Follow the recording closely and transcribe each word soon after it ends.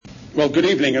Well, good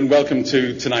evening and welcome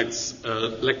to tonight's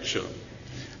lecture.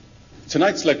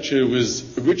 Tonight's lecture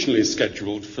was originally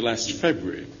scheduled for last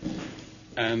February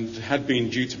and had been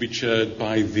due to be chaired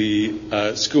by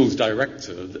the school's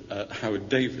director, Howard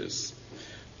Davis.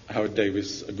 Howard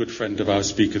Davis, a good friend of our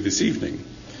speaker this evening.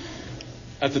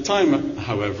 At the time,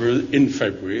 however, in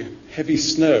February, heavy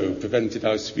snow prevented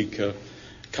our speaker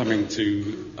coming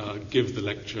to give the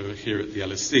lecture here at the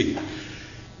LSE.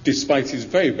 Despite his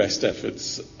very best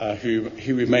efforts,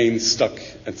 he remains stuck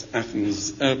at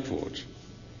Athens airport.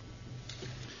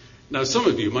 Now, some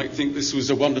of you might think this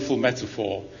was a wonderful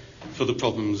metaphor for the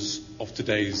problems of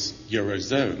today's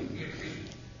Eurozone.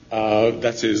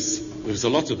 That is, there's a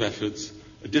lot of effort,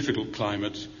 a difficult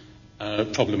climate,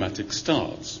 problematic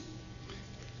starts.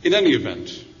 In any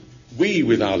event, we,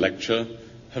 with our lecture,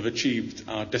 have achieved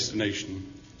our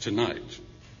destination tonight.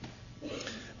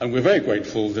 And we're very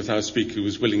grateful that our speaker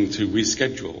was willing to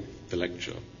reschedule the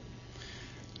lecture.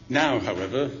 Now,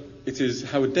 however, it is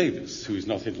Howard Davis who is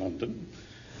not in London,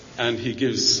 and he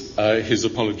gives his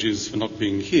apologies for not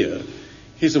being here.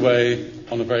 He's away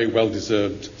on a very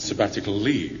well-deserved sabbatical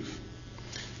leave.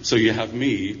 So you have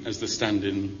me as the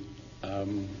stand-in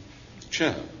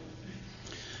chair.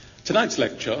 Tonight's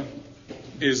lecture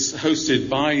is hosted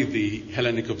by the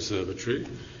Hellenic Observatory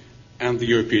and the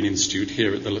European Institute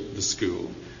here at the school,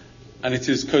 and it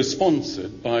is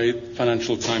co-sponsored by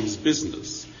Financial Times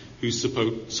Business, whose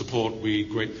support we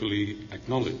gratefully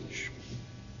acknowledge.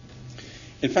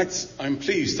 In fact, I'm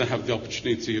pleased to have the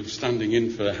opportunity of standing in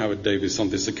for Howard Davis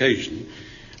on this occasion,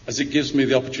 as it gives me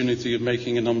the opportunity of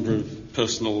making a number of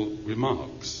personal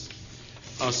remarks.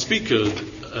 Our speaker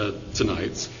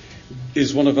tonight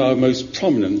is one of our most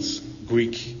prominent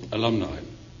Greek alumni.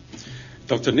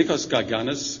 Dr. Mr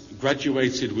Garganas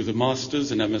graduated with a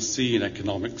master's and MSc in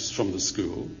economics from the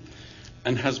school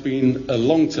and has been a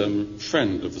long-term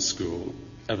friend of the school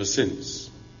ever since.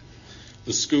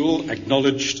 The school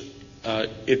acknowledged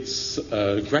its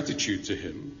gratitude to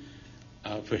him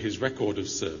for his record of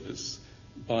service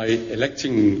by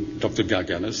electing Dr.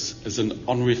 Garganas as an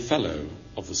honorary fellow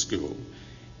of the school.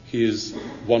 He is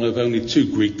one of only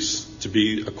 2 Greeks to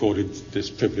be accorded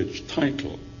this privileged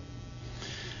title.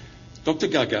 Dr.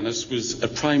 Garganas was a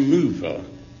prime mover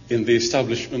in the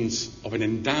establishment of an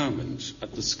endowment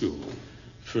at the school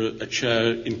for a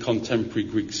chair in contemporary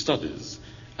Greek studies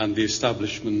and the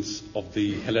establishment of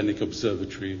the Hellenic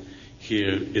Observatory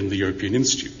here in the European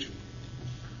Institute.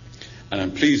 And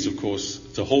I'm pleased, of course,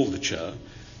 to hold the chair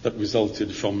that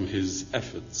resulted from his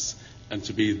efforts and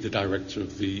to be the director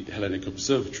of the Hellenic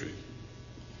Observatory.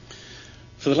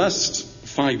 For the last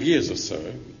 5 years or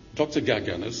so, Dr.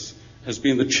 Garganas has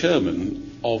been the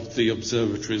chairman of the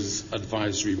Observatory's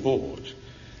advisory board.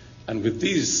 And with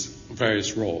these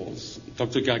various roles,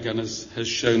 Dr. Garganas has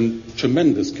shown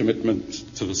tremendous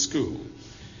commitment to the school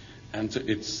and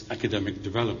to its academic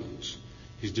development.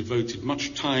 He's devoted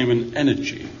much time and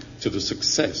energy to the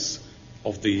success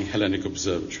of the Hellenic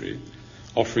Observatory,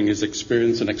 offering his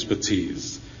experience and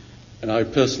expertise. And I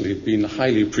personally have been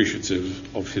highly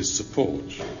appreciative of his support.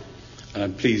 And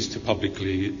I'm pleased to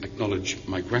publicly acknowledge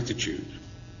my gratitude.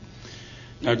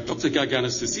 Now, Dr.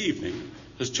 Garganas this evening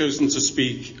has chosen to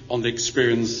speak on the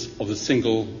experience of the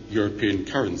single European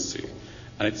currency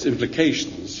and its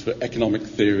implications for economic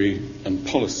theory and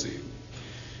policy.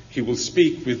 He will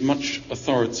speak with much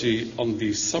authority on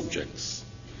these subjects.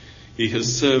 He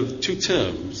has served 2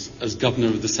 terms as governor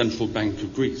of the Central Bank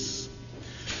of Greece.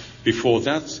 Before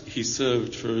that, he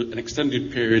served for an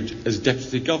extended period as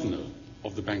deputy governor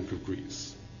of the Bank of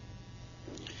Greece.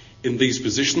 In these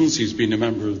positions, he's been a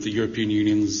member of the European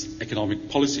Union's Economic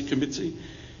Policy Committee,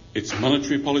 its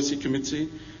Monetary Policy Committee,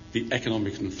 the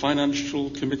Economic and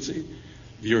Financial Committee,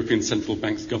 the European Central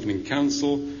Bank's Governing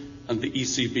Council, and the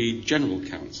ECB General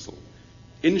Council.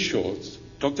 In short,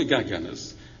 Dr.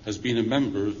 Garganas has been a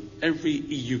member of every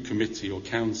EU committee or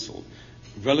council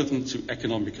relevant to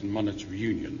economic and monetary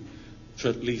union for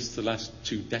at least the last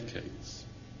 2 decades.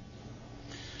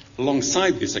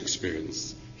 Alongside this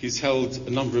experience, he's held a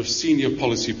number of senior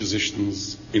policy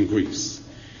positions in Greece,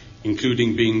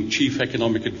 including being chief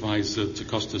economic advisor to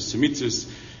Kostas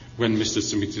Simitis when Mr.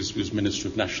 Simitis was Minister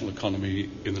of National Economy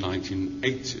in the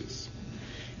 1980s.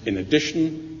 In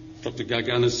addition, Dr.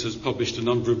 Garganas has published a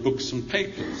number of books and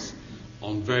papers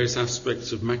on various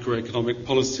aspects of macroeconomic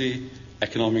policy,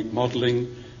 economic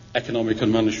modelling, economic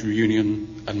and monetary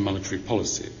union, and monetary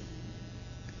policy.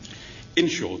 In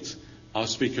short, our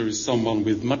speaker is someone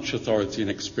with much authority and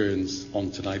experience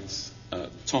on tonight's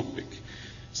topic.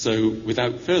 So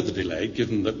without further delay,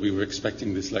 given that we were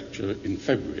expecting this lecture in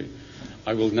February,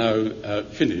 I will now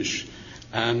finish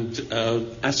and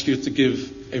ask you to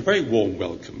give a very warm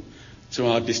welcome to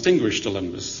our distinguished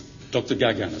alumnus, Dr.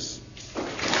 Garganas.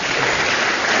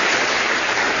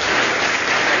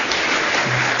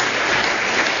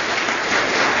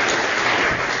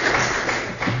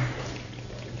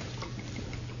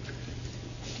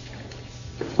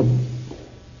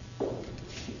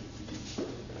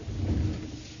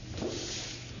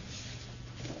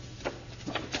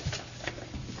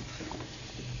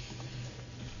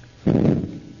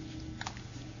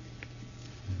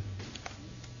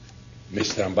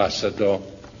 Mr. Ambassador,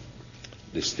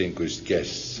 distinguished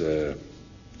guests,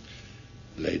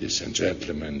 ladies and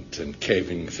gentlemen, and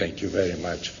Kevin, thank you very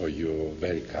much for your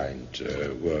very kind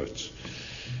words.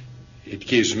 It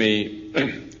gives me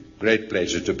great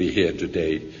pleasure to be here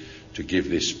today to give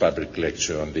this public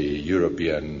lecture on the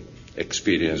European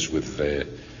experience with the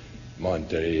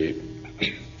Monetary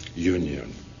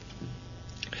Union.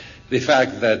 The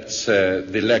fact that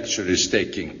the lecture is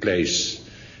taking place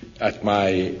at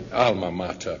my alma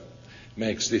mater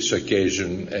makes this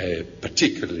occasion a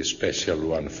particularly special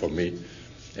one for me,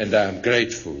 and I am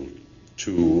grateful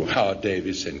to Howard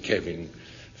Davis and Kevin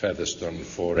Featherstone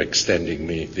for extending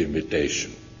me the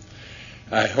invitation.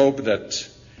 I hope that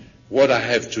what I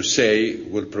have to say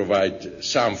will provide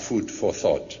some food for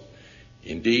thought.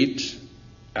 Indeed,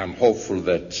 I'm hopeful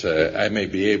that I may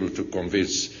be able to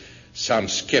convince some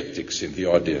skeptics in the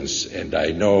audience, and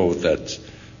I know that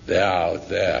they are out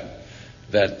there,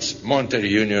 that monetary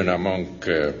union among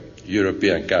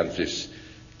European countries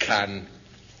can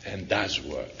and does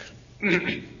work.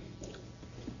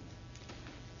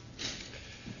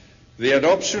 The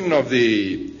adoption of the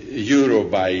euro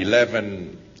by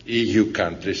 11 EU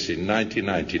countries in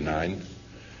 1999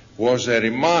 was a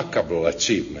remarkable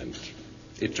achievement.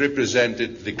 It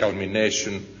represented the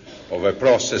culmination of a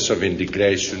process of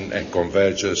integration and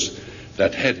convergence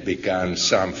that had begun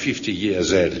some 50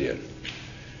 years earlier.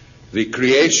 The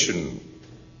creation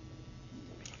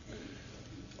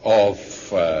of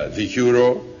the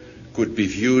euro could be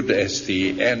viewed as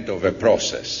the end of a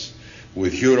process,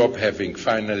 with Europe having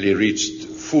finally reached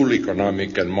full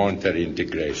economic and monetary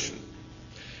integration.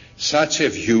 Such a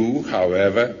view,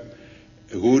 however,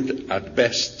 would at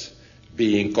best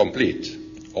be incomplete,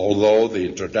 although the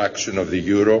introduction of the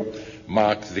euro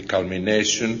marked the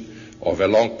culmination of a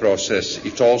long process.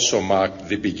 It also marked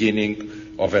the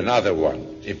beginning of another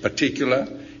one. In particular,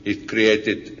 it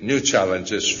created new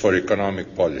challenges for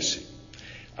economic policy.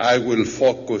 I will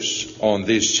focus on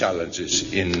these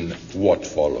challenges in what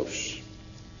follows.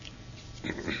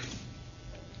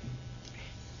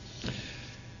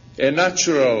 A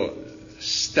natural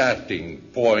starting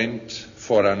point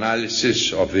for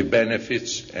analysis of the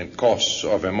benefits and costs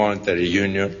of a monetary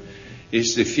union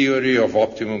is the theory of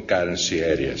optimum currency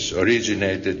areas,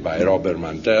 originated by Robert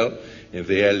Mundell in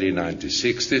the early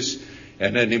 1960s,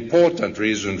 and an important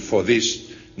reason for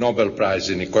his Nobel Prize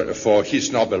in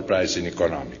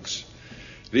economics.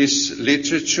 This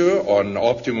literature on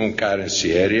optimum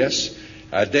currency areas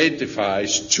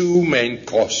identifies two main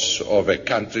costs of a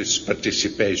country's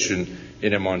participation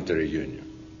in a monetary union.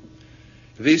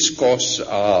 These costs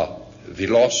are the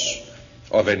loss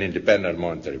of an independent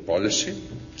monetary policy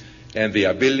and the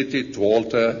ability to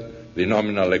alter the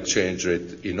nominal exchange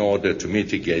rate in order to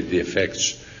mitigate the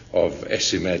effects of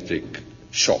asymmetric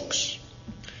shocks.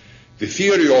 The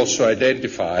theory also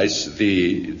identifies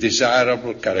the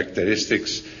desirable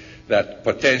characteristics that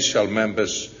potential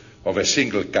members of a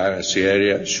single currency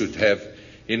area should have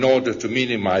in order to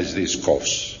minimize these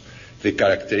costs. The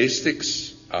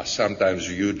characteristics are sometimes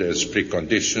viewed as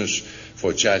preconditions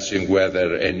for judging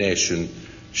whether a nation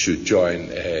should join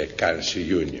a currency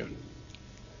union.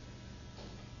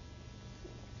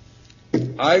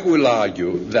 I will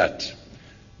argue that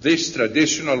this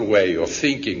traditional way of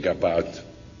thinking about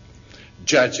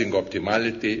judging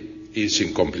optimality is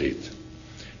incomplete.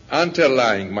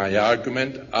 Underlying my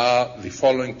argument are the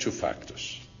following two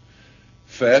factors.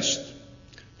 First,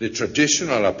 the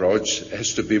traditional approach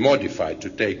has to be modified to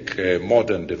take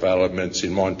modern developments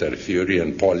in monetary theory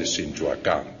and policy into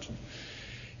account.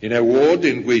 In a world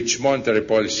in which monetary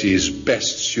policy is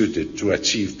best suited to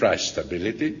achieve price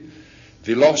stability,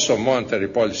 the loss of monetary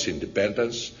policy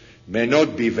independence may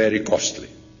not be very costly.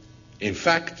 In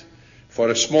fact, for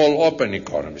a small open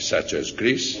economy such as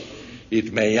Greece,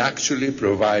 it may actually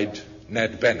provide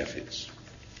net benefits.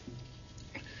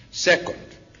 Second,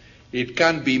 it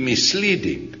can be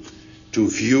misleading to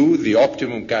view the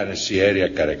optimum currency area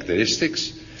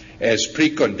characteristics as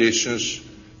preconditions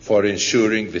for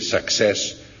ensuring the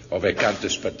success of a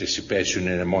country's participation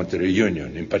in a monetary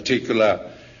union. In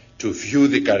particular, to view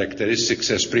the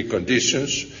characteristics as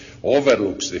preconditions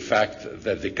overlooks the fact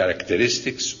that the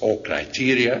characteristics or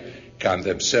criteria can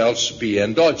themselves be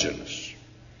endogenous.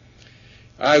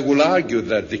 I will argue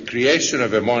that the creation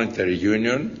of a monetary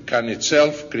union can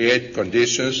itself create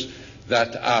conditions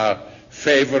that are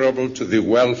favourable to the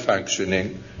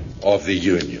well-functioning of the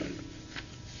union.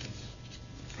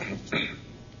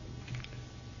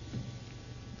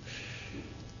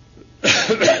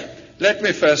 Let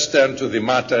me first turn to the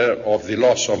matter of the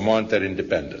loss of monetary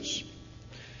independence.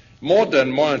 Modern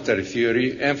monetary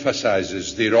theory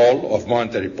emphasizes the role of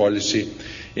monetary policy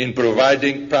in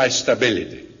providing price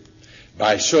stability.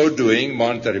 By so doing,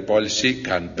 monetary policy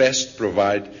can best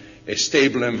provide a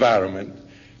stable environment,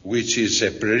 which is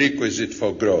a prerequisite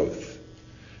for growth.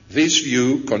 This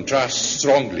view contrasts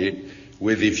strongly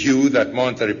with the view that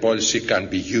monetary policy can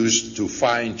be used to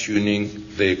fine-tuning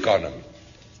the economy.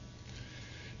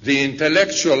 The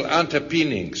intellectual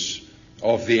underpinnings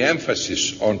of the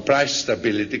emphasis on price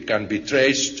stability can be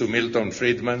traced to Milton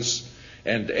Friedman's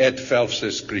and Ed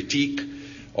Phelps's critique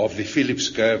of the Phillips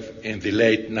curve in the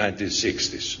late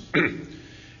 1960s.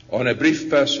 On a brief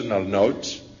personal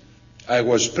note, I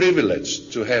was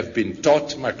privileged to have been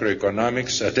taught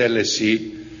macroeconomics at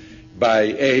LSE by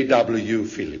A.W.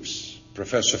 Phillips.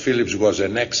 Professor Phillips was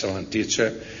an excellent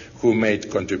teacher who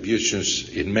made contributions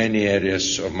in many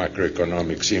areas of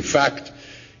macroeconomics. In fact,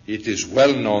 it is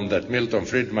well known that Milton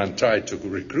Friedman tried to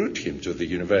recruit him to the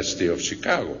University of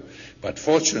Chicago, but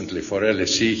fortunately for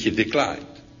LSE, he declined.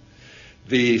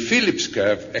 The Phillips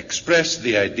curve expressed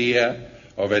the idea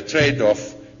of a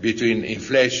trade-off between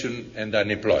inflation and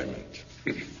unemployment.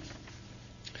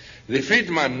 The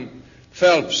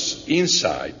Friedman-Phelps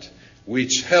insight,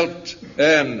 which helped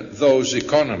earn those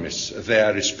economists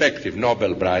their respective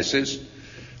Nobel Prizes,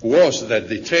 was that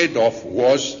the trade-off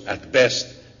was, at best,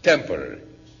 temporary.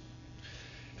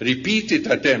 Repeated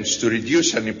attempts to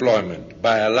reduce unemployment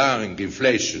by allowing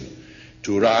inflation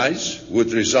to rise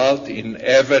would result in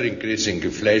ever-increasing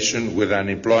inflation, with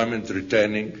unemployment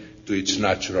returning to its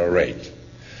natural rate.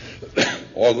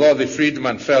 Although the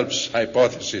Friedman-Phelps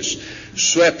hypothesis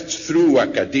swept through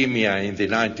academia in the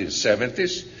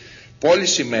 1970s,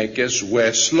 policymakers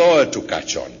were slower to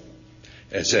catch on.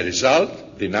 As a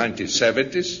result, the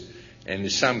 1970s, and in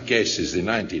some cases the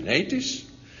 1980s,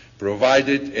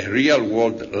 provided a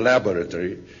real-world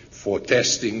laboratory for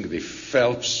testing the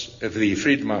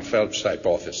Friedman-Phelps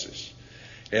hypothesis.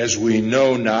 As we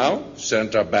know now,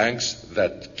 central banks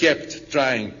that kept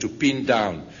trying to pin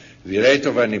down the rate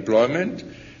of unemployment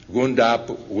wound up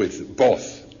with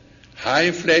both high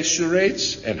inflation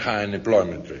rates and high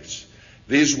unemployment rates.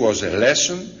 This was a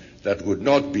lesson that would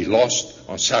not be lost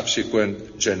on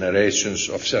subsequent generations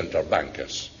of central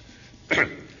bankers.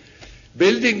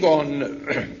 Building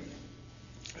on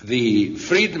the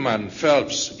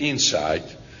Friedman-Phelps insight,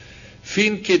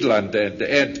 Finn Kydland and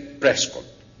Ed Prescott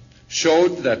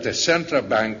showed that a central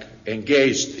bank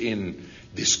engaged in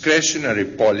discretionary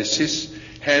policies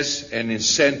has an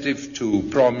incentive to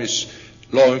promise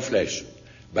low inflation,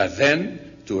 but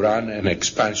then to run an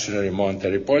expansionary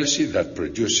monetary policy that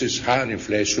produces higher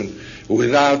inflation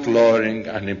without lowering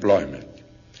unemployment.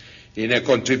 In a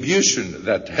contribution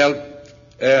that helped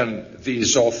earn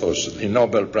these authors the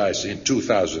Nobel Prize in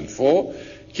 2004,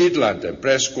 Kydland and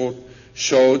Prescott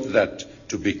showed that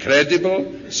to be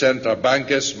credible, central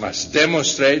bankers must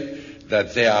demonstrate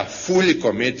that they are fully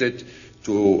committed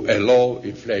to a low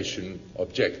inflation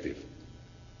objective.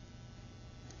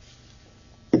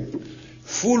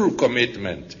 Full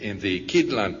commitment in the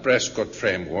Kydland-Prescott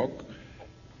framework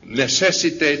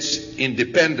necessitates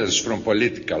independence from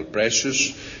political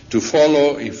pressures to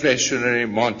follow inflationary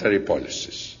monetary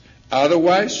policies.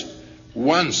 Otherwise,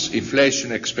 once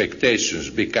inflation expectations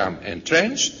become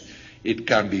entrenched, it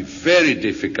can be very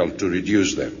difficult to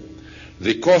reduce them.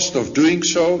 The cost of doing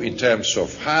so in terms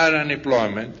of higher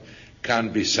unemployment can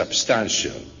be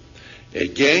substantial.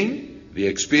 Again, the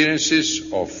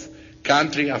experiences of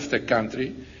country after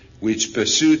country which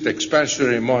pursued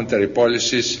expansionary monetary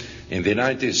policies in the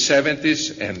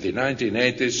 1970s and the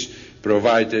 1980s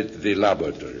provided the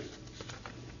laboratory.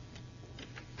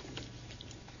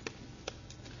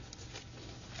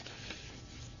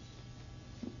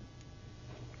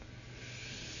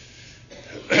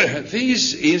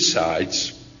 These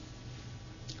insights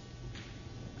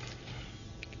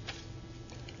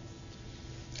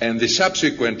and the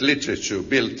subsequent literature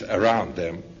built around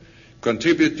them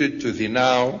contributed to the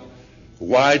now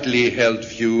widely held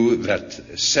view that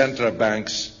central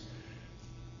banks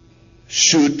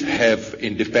should have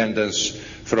independence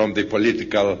from the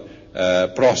political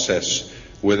process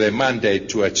with a mandate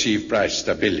to achieve price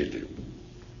stability.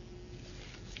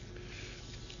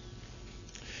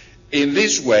 In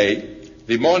this way,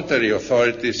 the monetary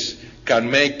authorities can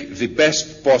make the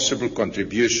best possible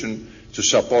contribution to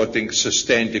supporting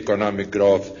sustained economic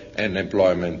growth and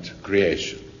employment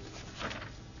creation.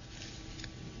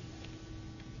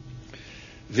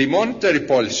 The monetary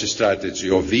policy strategy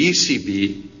of the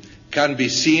ECB can be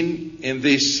seen in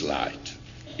this slide.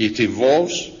 It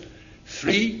involves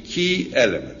three key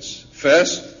elements.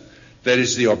 First, there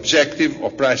is the objective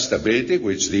of price stability,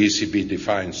 which the ECB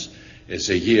defines as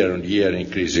a year-on-year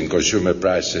increase in consumer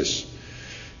prices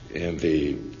in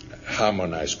the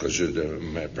harmonized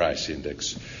consumer price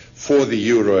index for the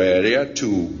euro area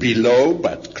to below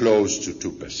but close to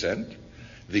 2%.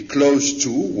 The close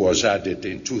to was added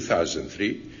in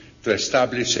 2003 to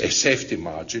establish a safety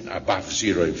margin above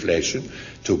zero inflation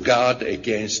to guard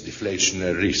against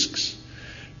deflationary risks.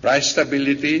 Price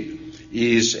stability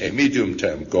is a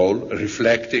medium-term goal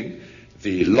reflecting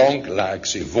the long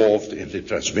lags involved in the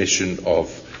transmission of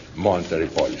monetary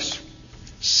policy.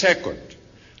 Second,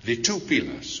 the two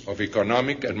pillars of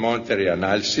economic and monetary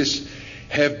analysis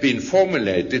have been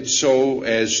formulated so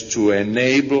as to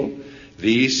enable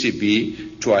the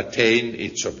ECB to attain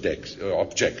its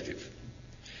objective.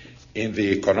 In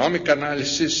the economic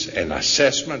analysis, an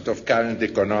assessment of current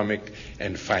economic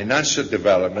and financial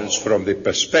developments from the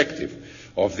perspective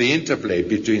of the interplay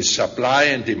between supply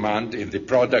and demand in the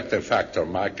product and factor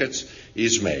markets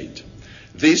is made.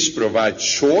 This provides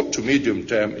short to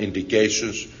medium-term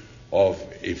indications of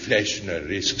inflationary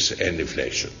risks and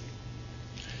inflation.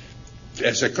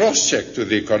 As a cross-check to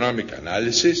the economic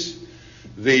analysis,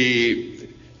 the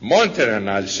monetary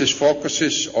analysis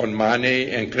focuses on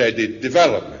money and credit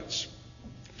developments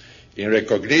in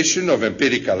recognition of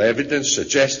empirical evidence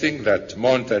suggesting that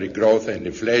monetary growth and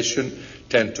inflation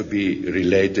tend to be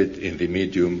related in the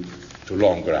medium to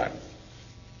long run.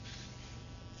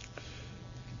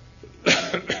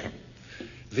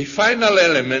 The final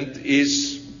element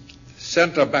is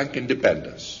central bank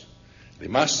independence. The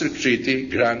Maastricht Treaty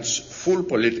grants full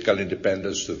political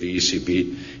independence to the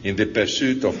ECB in the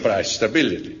pursuit of price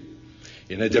stability.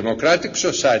 In a democratic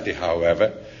society,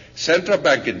 however, central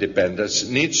bank independence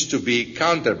needs to be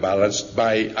counterbalanced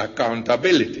by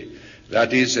accountability.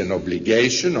 That is, an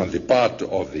obligation on the part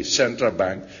of the central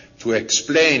bank to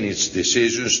explain its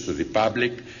decisions to the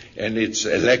public and its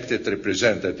elected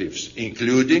representatives,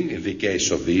 including, in the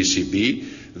case of the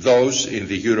ECB, those in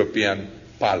the European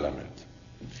Parliament.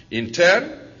 In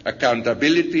turn,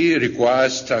 accountability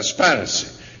requires transparency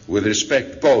with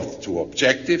respect both to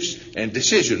objectives and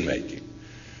decision-making.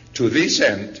 To this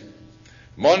end,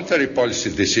 monetary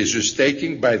policy decisions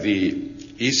taken by the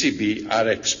ECB are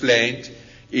explained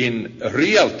in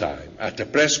real time at a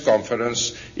press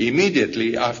conference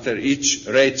immediately after each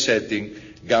rate-setting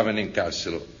Governing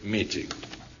Council meeting.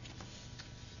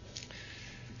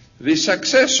 The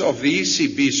success of the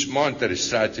ECB's monetary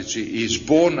strategy is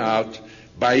borne out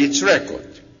by its record.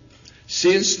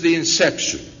 Since the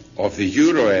inception of the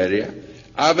euro area,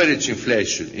 average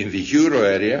inflation in the euro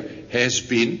area has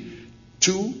been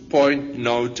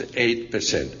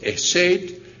 2.08%, a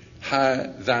shade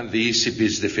higher than the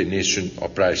ECB's definition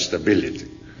of price stability.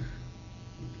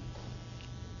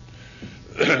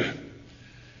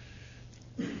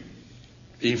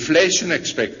 Inflation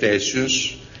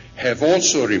expectations have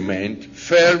also remained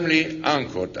firmly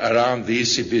anchored around the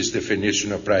ECB's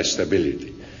definition of price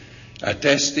stability,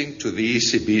 attesting to the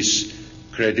ECB's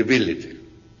credibility.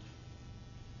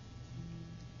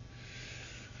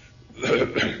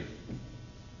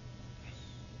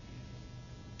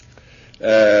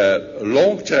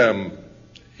 Long-term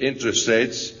interest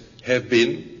rates have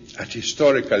been at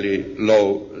historically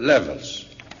low levels.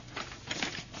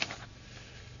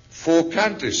 For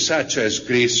countries such as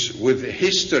Greece with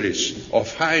histories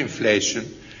of high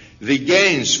inflation, the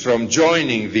gains from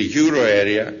joining the euro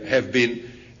area have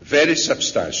been very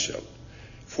substantial.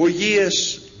 For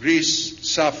years, Greece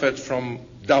suffered from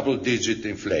double-digit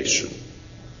inflation.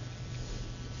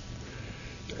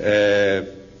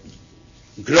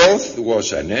 Growth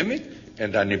was anemic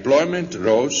and unemployment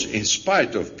rose in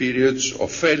spite of periods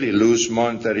of fairly loose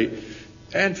monetary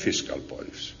and fiscal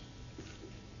policy.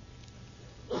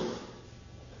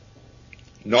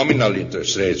 Nominal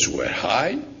interest rates were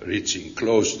high, reaching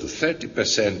close to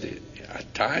 30%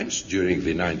 at times during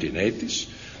the 1980s.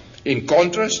 In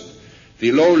contrast,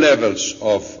 the low levels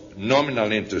of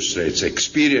nominal interest rates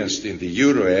experienced in the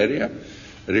euro area,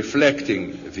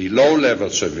 reflecting the low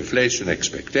levels of inflation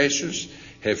expectations,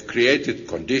 have created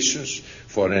conditions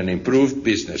for an improved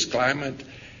business climate,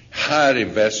 higher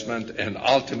investment, and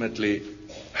ultimately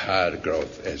higher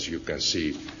growth, as you can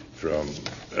see from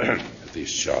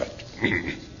this chart.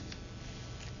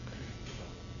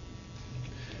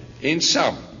 In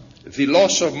sum, the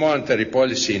loss of monetary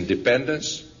policy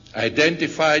independence,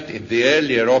 identified in the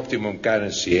earlier Optimum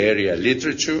Currency Area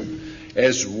literature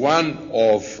as one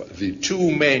of the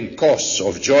two main costs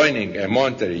of joining a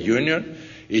monetary union,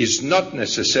 is not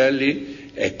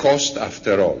necessarily a cost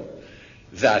after all.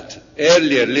 That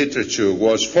earlier literature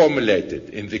was formulated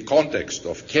in the context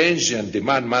of Keynesian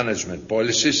demand management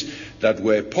policies that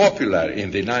were popular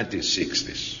in the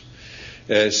 1960s.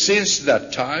 Since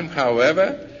that time,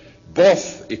 however,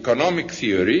 both economic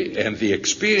theory and the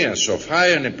experience of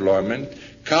high unemployment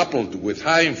coupled with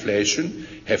high inflation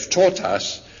have taught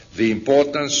us the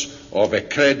importance of a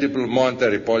credible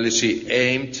monetary policy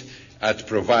aimed at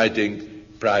providing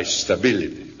price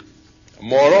stability.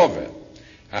 Moreover,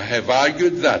 I have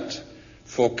argued that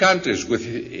for countries with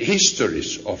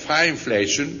histories of high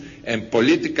inflation and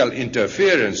political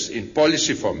interference in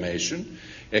policy formation,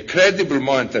 a credible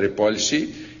monetary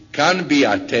policy can be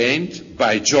attained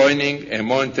by joining a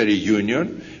monetary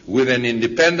union with an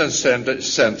independent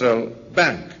central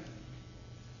bank.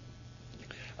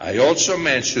 I also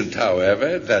mentioned,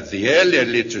 however, that the earlier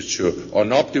literature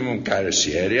on optimum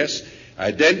currency areas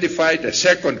identified a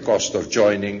second cost of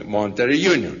joining monetary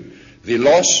union, the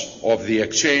loss of the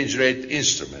exchange rate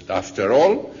instrument. After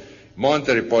all,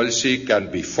 monetary policy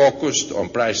can be focused on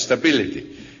price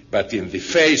stability, but in the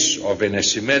face of an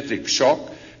asymmetric shock,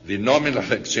 the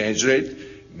nominal exchange rate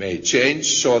may change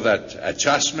so that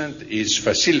adjustment is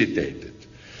facilitated.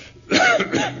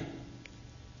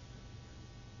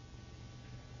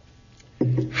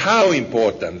 How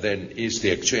important, then, is the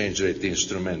exchange rate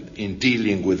instrument in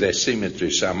dealing with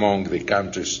asymmetries among the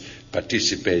countries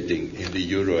participating in the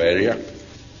euro area?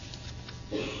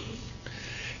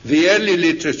 The early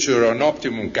literature on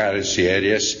optimum currency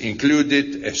areas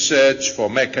included a search for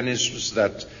mechanisms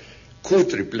that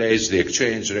could replace the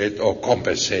exchange rate or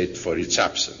compensate for its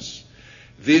absence.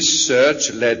 This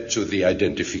search led to the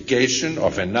identification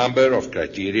of a number of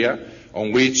criteria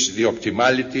on which the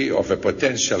optimality of a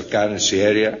potential currency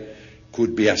area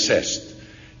could be assessed.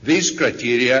 These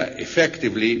criteria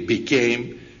effectively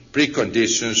became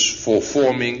preconditions for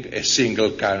forming a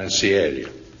single currency area.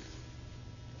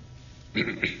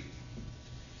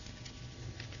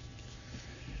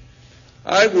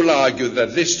 I will argue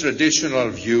that this traditional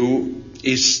view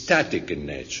is static in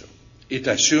nature. It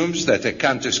assumes that a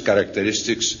country's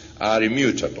characteristics are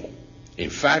immutable. In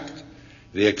fact,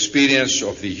 the experience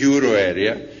of the euro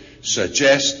area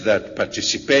suggests that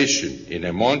participation in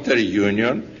a monetary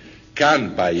union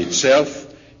can by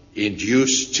itself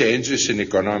induce changes in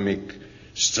economic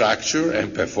structure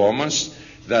and performance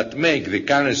that make the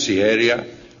currency area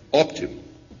optimal.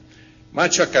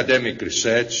 Much academic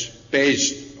research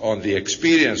based on the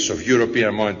experience of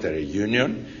European Monetary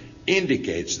Union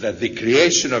indicates that the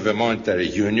creation of a monetary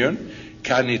union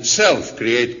can itself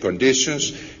create conditions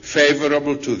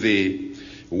favourable to the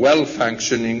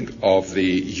well-functioning of the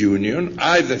Union,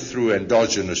 either through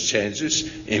endogenous changes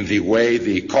in the way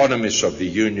the economies of the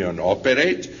Union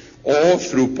operate, or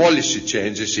through policy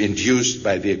changes induced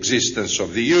by the existence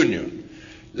of the Union.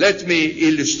 Let me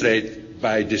illustrate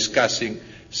by discussing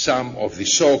some of the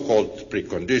so-called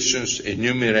preconditions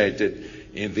enumerated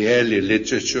in the early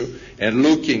literature and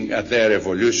looking at their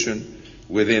evolution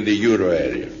within the euro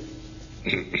area.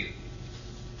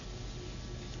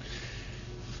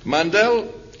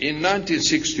 Mandel, in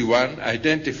 1961,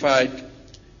 identified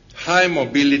high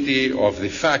mobility of the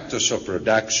factors of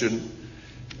production,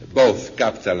 both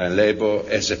capital and labour,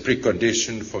 as a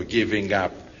precondition for giving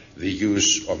up the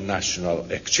use of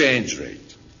national exchange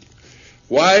rate.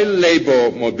 While labour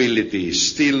mobility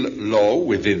is still low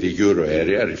within the euro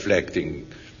area, reflecting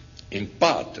in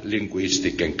part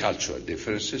linguistic and cultural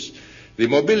differences, the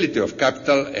mobility of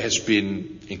capital has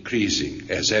been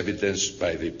increasing, as evidenced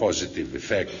by the positive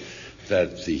effect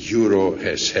that the euro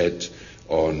has had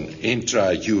on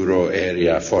intra-euro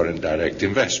area foreign direct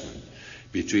investment.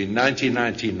 Between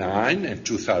 1999 and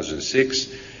 2006,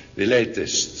 the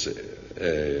latest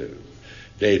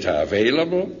data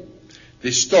available,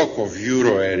 the stock of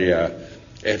euro area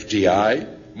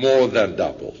FDI more than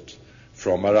doubled,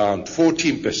 from around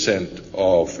 14%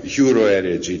 of euro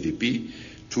area GDP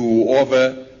to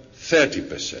over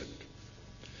 30%.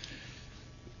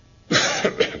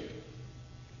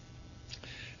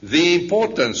 The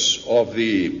importance of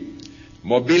the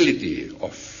mobility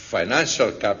of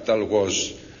financial capital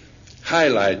was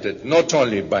highlighted not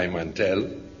only by Mandel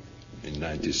in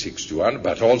 1961,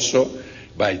 but also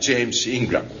by James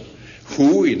Ingram,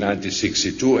 who in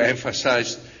 1962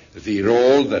 emphasized the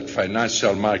role that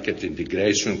financial market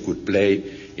integration could play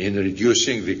in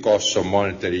reducing the costs of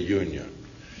monetary union.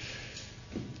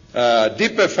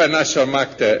 Deeper financial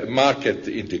market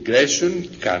integration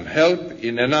can help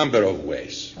in a number of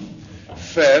ways.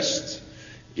 First,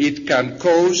 it can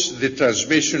cause the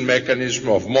transmission mechanism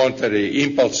of monetary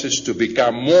impulses to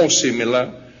become more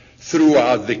similar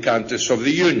throughout the countries of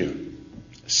the Union.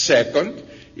 Second,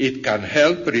 it can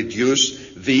help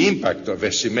reduce the impact of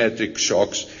asymmetric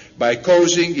shocks by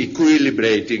causing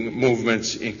equilibrating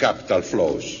movements in capital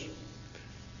flows.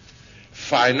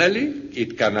 Finally,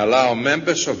 it can allow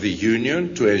members of the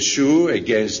Union to ensure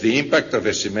against the impact of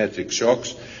asymmetric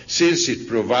shocks, since it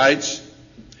provides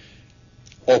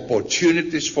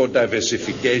opportunities for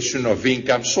diversification of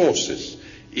income sources.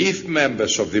 If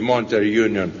members of the Monetary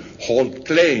Union hold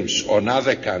claims on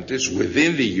other countries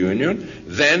within the Union,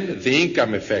 then the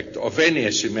income effect of any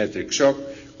asymmetric shock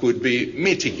could be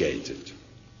mitigated.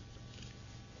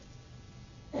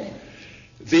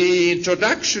 The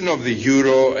introduction of the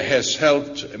euro has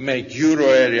helped make euro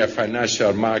area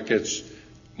financial markets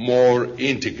more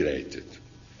integrated.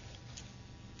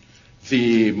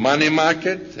 The money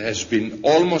market has been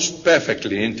almost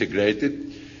perfectly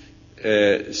integrated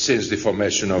since the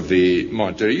formation of the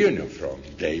Monetary Union from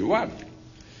day one.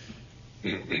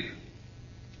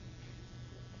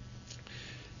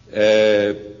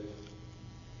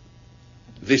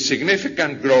 The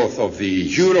significant growth of the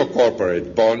euro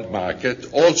corporate bond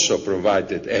market also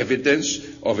provided evidence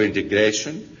of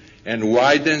integration and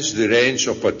widens the range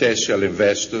of potential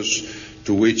investors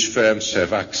to which firms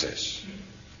have access.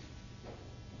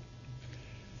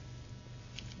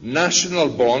 National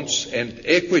bonds and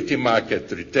equity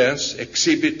market returns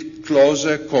exhibit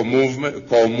closer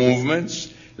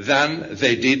co-movements than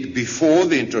they did before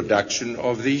the introduction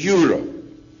of the euro.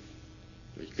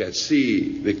 We can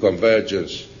see the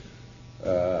convergence,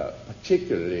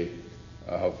 particularly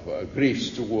of Greece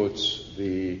towards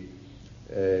the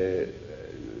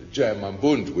German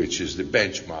Bund, which is the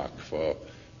benchmark for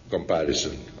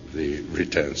comparison of the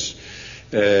returns.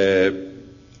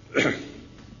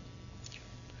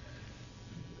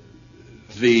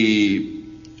 The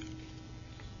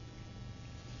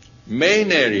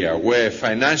main area where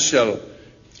financial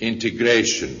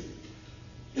integration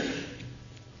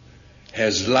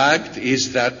has lagged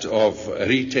is that of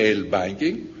retail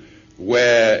banking,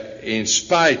 where in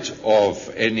spite of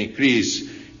an increase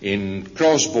in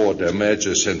cross-border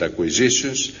mergers and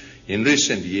acquisitions, in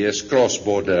recent years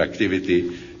cross-border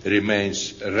activity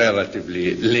remains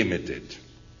relatively limited.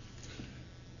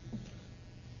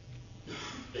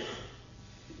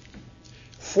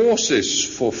 Forces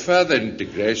for further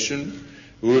integration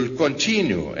will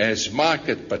continue as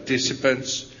market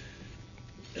participants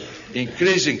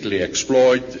increasingly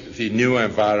exploit the new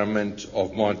environment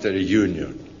of monetary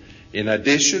union. In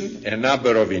addition, a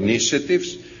number of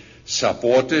initiatives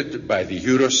supported by the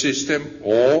Eurosystem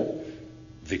or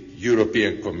the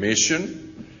European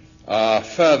Commission are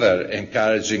further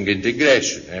encouraging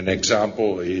integration. An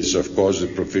example is, of course, the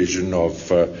provision of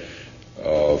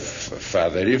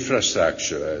further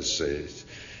infrastructure as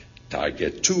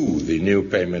Target 2, the new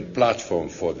payment platform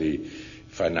for the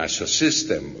financial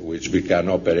system, which began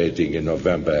operating in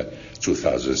November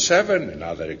 2007.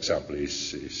 Another example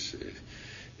is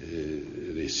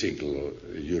the single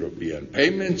European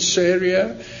payments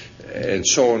area, and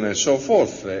so on and so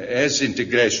forth. As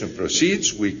integration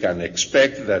proceeds, we can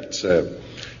expect that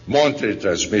monetary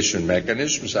transmission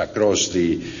mechanisms across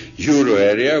the euro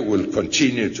area will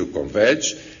continue to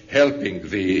converge, helping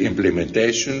the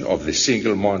implementation of the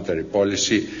single monetary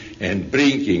policy and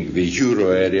bringing the euro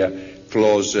area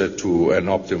closer to an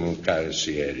optimum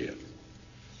currency area.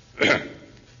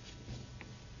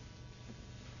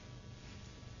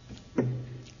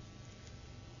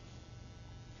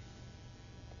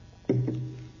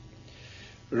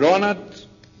 Ronald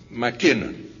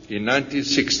McKinnon in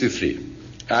 1963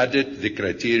 added the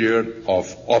criterion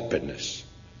of openness.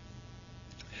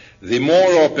 The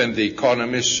more open the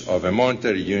economies of a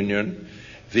monetary union,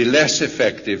 the less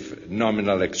effective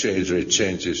nominal exchange rate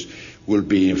changes will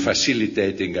be in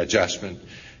facilitating adjustment,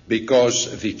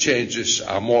 because the changes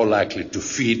are more likely to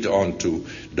feed onto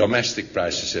domestic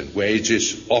prices and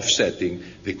wages, offsetting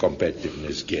the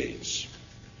competitiveness gains.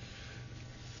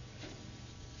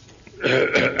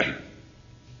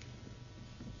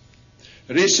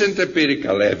 Recent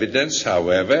empirical evidence,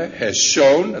 however, has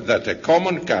shown that a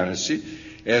common currency,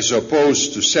 as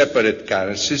opposed to separate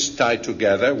currencies tied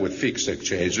together with fixed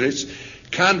exchange rates,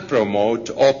 can promote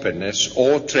openness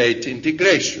or trade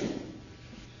integration.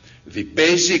 The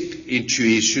basic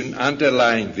intuition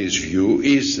underlying this view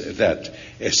is that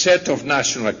a set of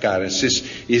national currencies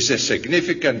is a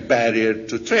significant barrier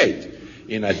to trade.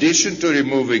 in addition to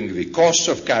removing the cost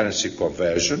of currency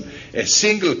conversion, a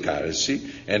single currency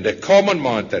and a common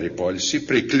monetary policy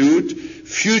preclude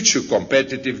future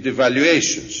competitive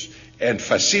devaluations and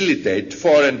facilitate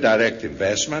foreign direct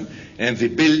investment and the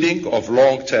building of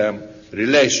long-term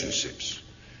relationships.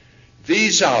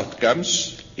 These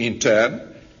outcomes, in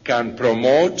turn, can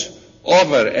promote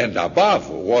over and above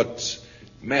what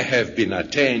may have been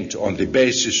attained on the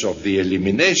basis of the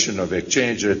elimination of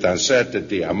exchange rate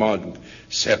uncertainty among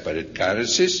separate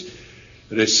currencies,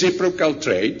 reciprocal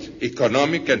trade,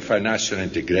 economic and financial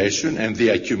integration, and the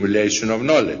accumulation of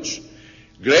knowledge.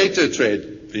 Greater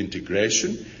trade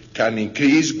integration can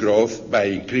increase growth by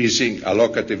increasing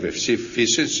allocative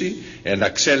efficiency and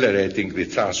accelerating the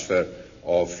transfer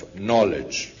of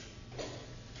knowledge.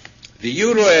 The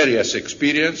euro area's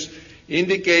experience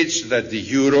indicates that the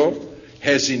euro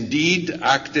has indeed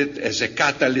acted as a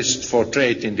catalyst for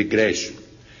trade integration.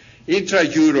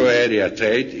 Intra-euro area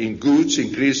trade in goods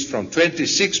increased from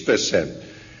 26%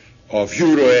 of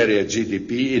euro area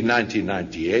GDP in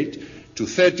 1998 to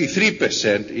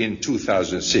 33% in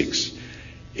 2006.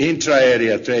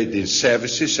 Intra-area trade in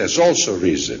services has also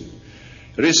risen.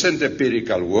 Recent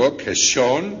empirical work has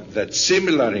shown that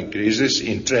similar increases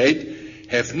in trade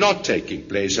have not taken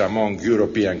place among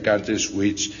European countries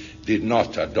which did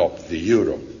not adopt the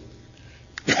euro.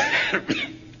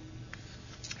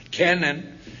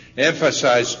 Kennan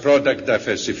emphasized product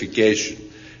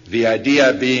diversification, the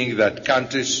idea being that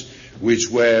countries which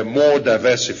were more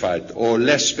diversified or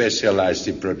less specialized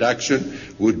in production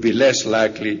would be less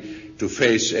likely to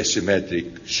face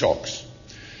asymmetric shocks.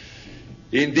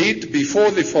 Indeed,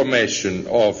 before the formation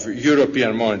of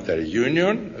European Monetary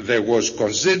Union, there was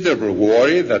considerable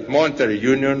worry that monetary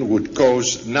union would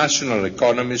cause national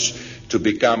economies to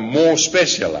become more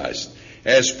specialized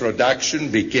as production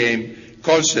became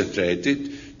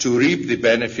concentrated to reap the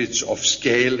benefits of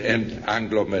scale and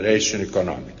agglomeration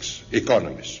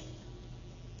economies.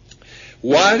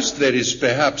 Whilst there is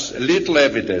perhaps little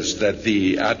evidence that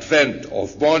the advent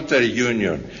of monetary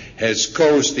union has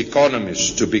caused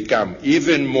economies to become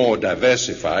even more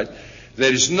diversified,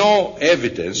 there is no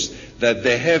evidence that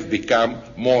they have become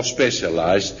more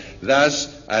specialized,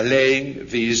 thus allaying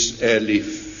these early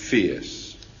fears.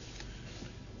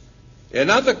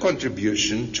 Another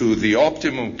contribution to the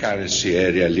Optimum Currency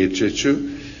Area literature,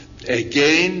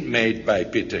 again made by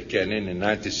Peter Kennan in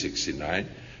 1969,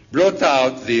 brought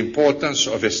out the importance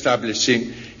of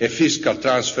establishing a fiscal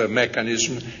transfer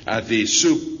mechanism at the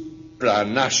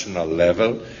supranational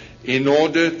level in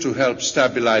order to help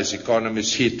stabilize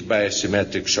economies hit by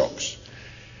asymmetric shocks.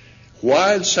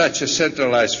 While such a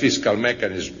centralized fiscal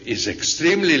mechanism is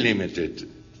extremely limited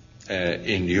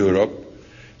in Europe,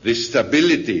 the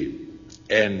Stability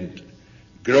and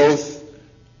Growth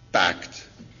Pact,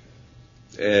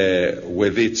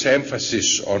 with its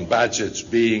emphasis on budgets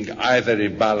being either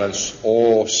in balance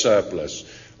or surplus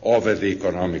over the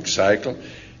economic cycle,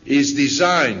 is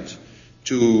designed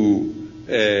to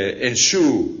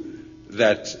ensure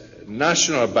that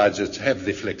national budgets have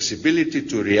the flexibility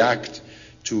to react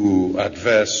to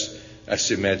adverse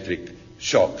asymmetric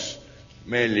shocks,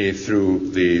 mainly through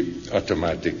the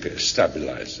automatic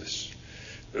stabilizers.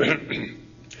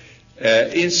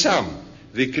 In sum,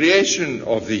 the creation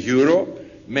of the euro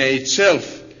may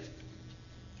itself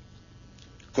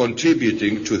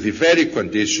contributing to the very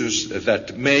conditions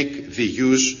that make the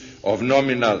use of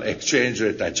nominal exchange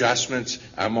rate adjustments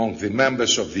among the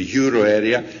members of the euro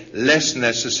area less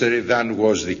necessary than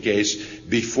was the case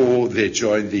before they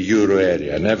joined the euro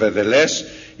area. Nevertheless,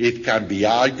 it can be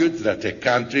argued that a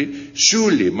country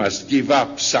surely must give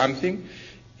up something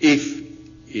if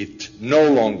it no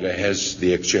longer has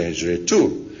the exchange rate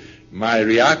tool. My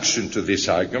reaction to this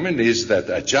argument is that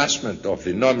adjustment of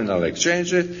the nominal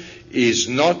exchange rate is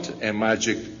not a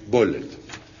magic bullet.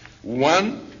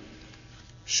 One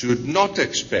should not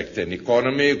expect an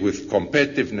economy with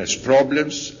competitiveness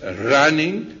problems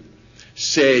running,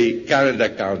 say, current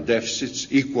account deficits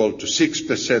equal to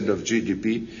 6% of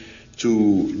GDP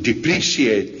to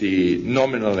depreciate the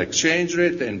nominal exchange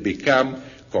rate and become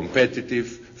competitive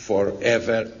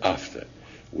forever after.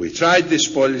 We tried this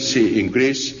policy in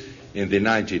Greece in the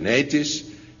 1980s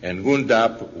and wound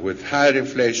up with higher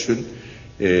inflation,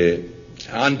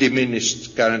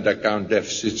 undiminished current account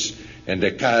deficits, and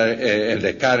a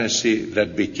currency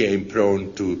that became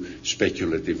prone to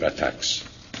speculative attacks.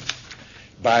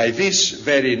 By this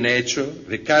very nature,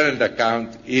 the current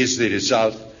account is the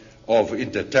result of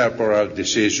intertemporal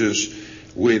decisions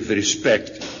with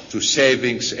respect to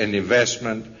savings and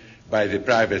investment by the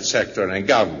private sector and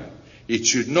government. It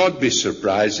should not be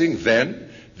surprising, then,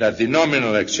 that the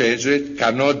nominal exchange rate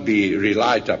cannot be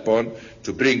relied upon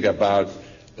to bring about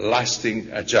lasting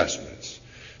adjustments.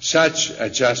 Such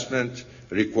adjustment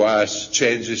requires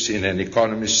changes in an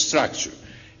economy's structure,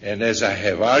 and as I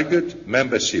have argued,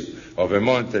 membership of a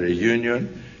monetary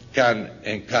union can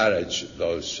encourage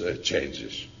those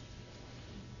changes.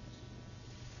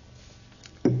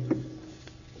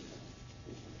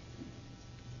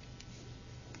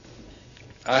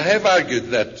 I have argued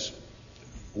that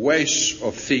ways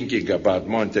of thinking about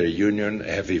monetary union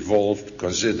have evolved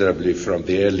considerably from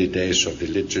the early days of the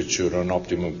literature on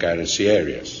optimum currency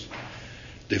areas.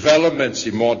 Developments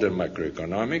in modern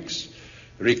macroeconomics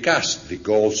recast the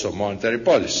goals of monetary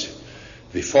policy.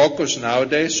 The focus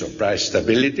nowadays on price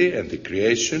stability and the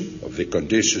creation of the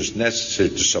conditions necessary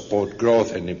to support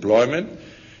growth and employment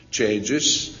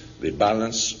changes the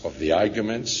balance of the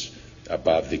arguments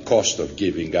about the cost of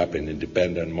giving up an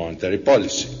independent monetary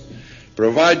policy.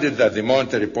 Provided that the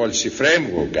monetary policy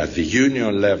framework at the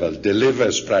union level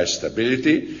delivers price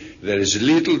stability, there is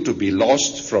little to be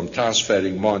lost from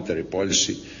transferring monetary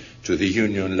policy to the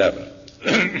union level.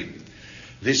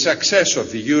 The success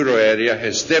of the euro area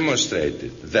has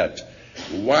demonstrated that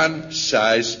one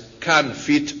size can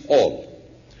fit all.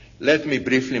 Let me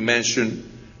briefly mention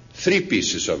 3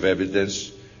 pieces of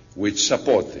evidence which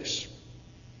support this.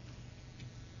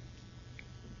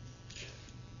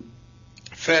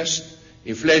 First,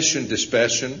 inflation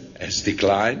dispersion has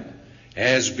declined,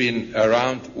 has been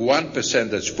around 1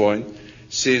 percentage point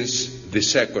since the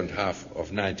second half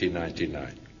of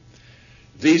 1999.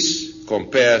 This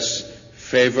compares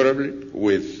favorably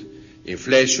with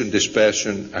inflation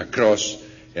dispersion across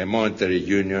a monetary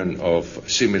union of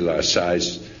similar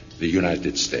size, the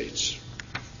United States.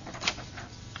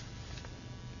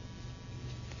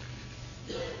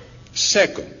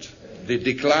 Second, the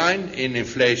decline in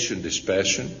inflation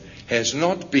dispersion has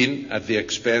not been at the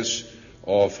expense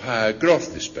of higher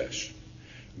growth dispersion.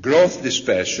 Growth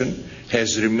dispersion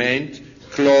has remained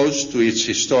close to its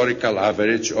historical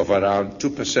average of around 2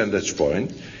 percentage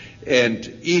points,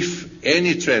 and if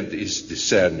any trend is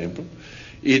discernible,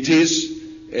 it is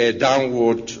a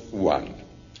downward one.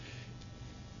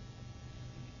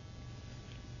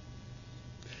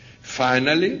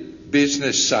 Finally,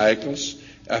 business cycles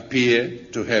appear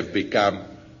to have become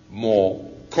more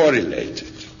correlated.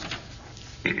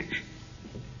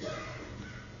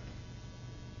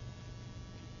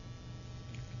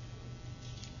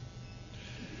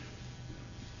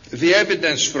 The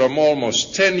evidence from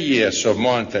almost 10 years of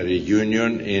monetary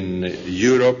union in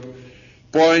Europe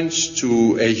points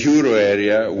to a euro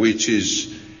area which is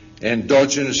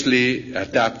endogenously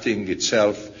adapting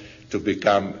itself to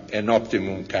become an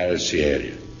optimum currency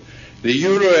area. The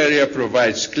euro area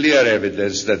provides clear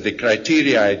evidence that the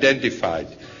criteria identified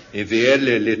in the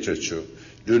earlier literature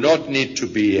do not need to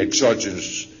be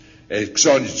exogenously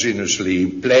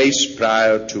in place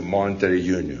prior to monetary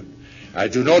union. I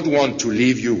do not want to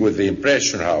leave you with the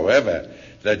impression, however,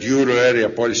 that euro area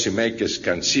policymakers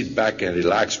can sit back and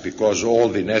relax because all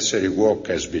the necessary work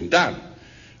has been done.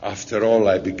 After all,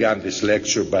 I began this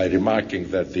lecture by remarking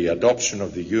that the adoption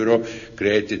of the euro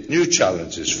created new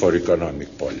challenges for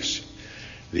economic policy.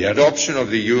 The adoption of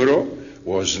the euro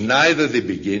was neither the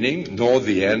beginning nor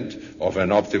the end of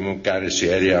an optimum currency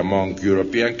area among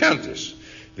European countries.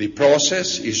 The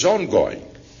process is ongoing,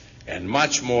 and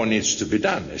much more needs to be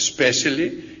done,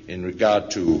 especially in regard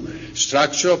to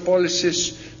structural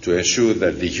policies to ensure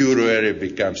that the euro area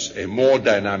becomes a more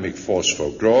dynamic force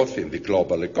for growth in the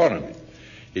global economy.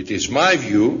 It is my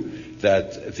view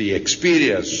that the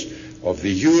experience of the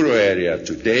euro area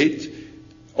to date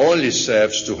only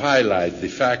serves to highlight the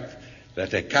fact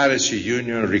that a currency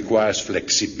union requires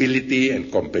flexibility and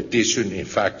competition in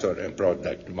factor and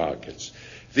product markets.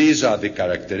 These are the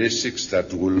characteristics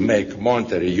that will make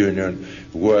monetary union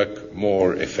work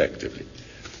more effectively.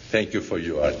 Thank you for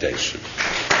your attention.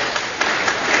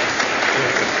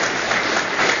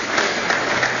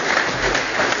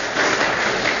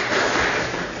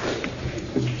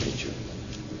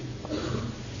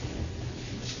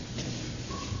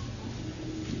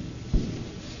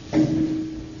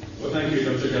 Well, thank you,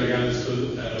 Mr Garganas, for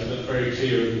that very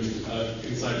clear and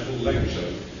insightful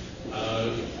lecture.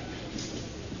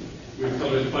 We've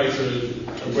covered quite a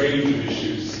range of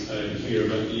issues here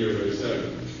about the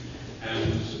Eurozone,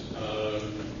 and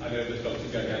I know that Dr.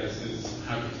 Garganas is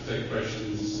happy to take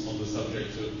questions on the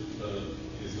subject of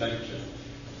his lecture.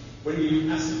 When you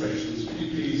ask the questions, could you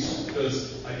please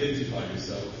first identify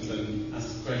yourself and then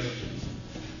ask the question?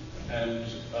 And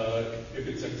if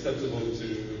it's acceptable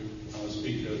to our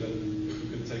speaker, then if we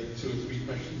could take 2 or 3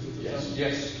 questions at a time.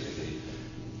 Yes, indeed.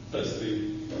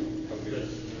 Firstly, okay.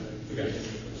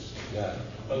 Yeah.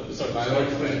 Sorry.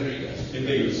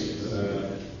 Indeed.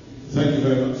 Thank you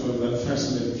very much for that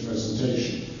fascinating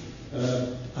presentation.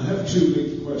 I have two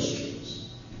big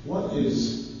questions. One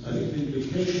is, I think the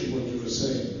implication of what you were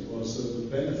saying was that the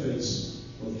benefits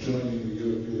of joining the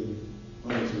European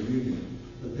Monetary Union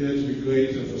appear to be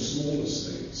greater for smaller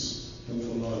states than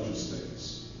for larger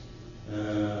states.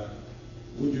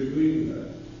 Would you agree with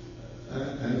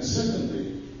that? And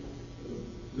secondly,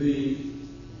 the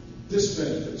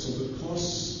disbenefits or the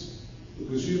costs, the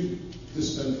presumed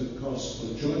disbenefit costs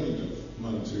of joining the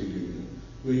monetary union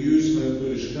were used by the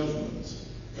British government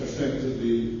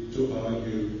effectively to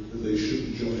argue that they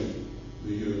shouldn't join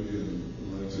the European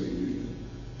Monetary Union.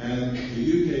 And the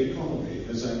UK economy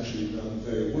has actually done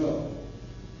very well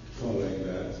following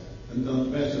that and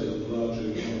done better than the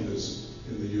larger economies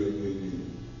in the European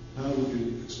Union. How would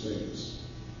you explain this?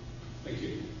 Thank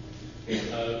you.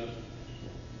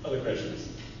 Other questions?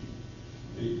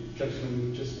 The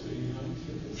gentleman just behind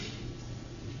you, please.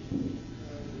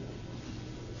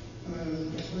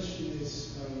 My question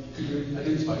is,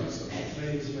 Identify yourself. my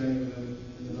name is Emmanuel,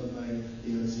 and I love my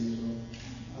DRC as well.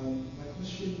 My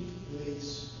question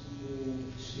relates more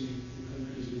to the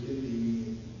countries within the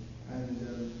Union,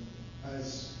 and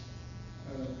as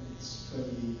it's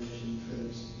currently mentioned,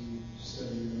 Phillips, you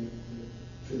study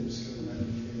the Phillips government.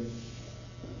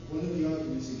 One of the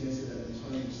arguments against it at the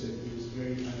time was that it was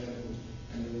very high level,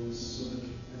 and there was sort of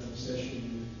an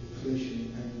obsession with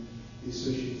inflation and the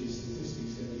associated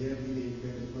statistics, and the everyday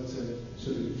bread and butter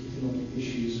sort of economic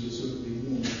issues were sort of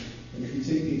ignored. And if you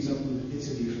take the example of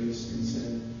Italy, for instance,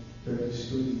 and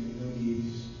Berlusconi,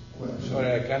 is quite.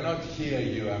 Sorry, I cannot hear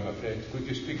you, I'm afraid. Could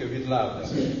you speak a bit louder?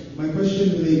 Sorry. My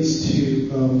question relates to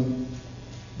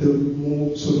the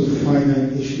more sort of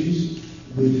finite issues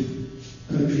with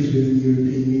countries within the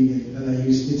European Union, and I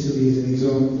use Italy as an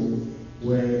example,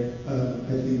 where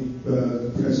I think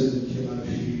the President came out a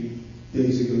few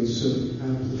days ago to sort of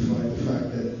amplify the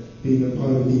fact that being a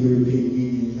part of the European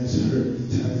Union has hurt the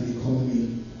Italian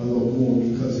economy a lot more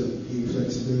because of the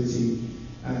inflexibility,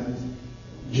 and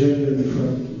generally from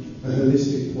a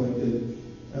holistic point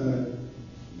that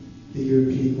the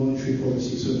European monetary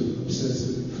policy sort of obsessed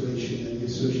with inflation and the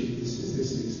associated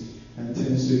statistics and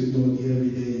tends to ignore the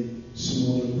everyday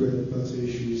smaller bread and butter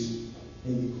issues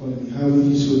in the economy. How would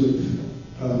you sort of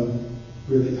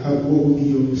what would be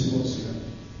your response to that?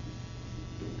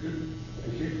 Good.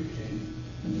 Thank you.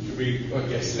 Should we?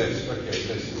 Yes, let's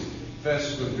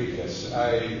first Rodriguez.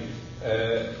 I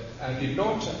did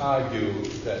not argue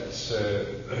that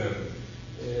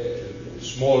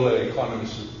smaller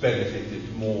economies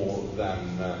benefited more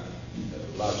than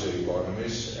larger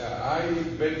economies. I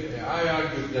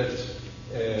argued that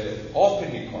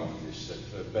open economies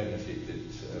have benefited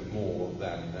more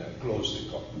than closed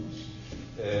economies.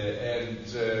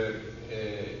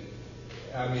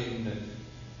 I mean,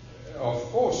 of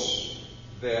course,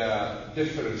 there are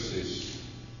differences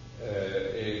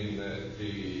in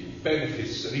the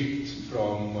benefits reaped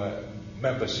from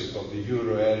membership of the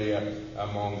euro area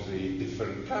among the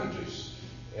different countries.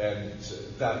 And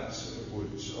that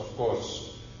would, of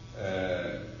course,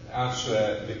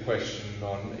 answer the question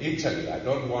on Italy. I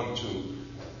don't want to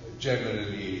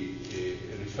generally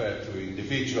refer to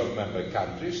individual member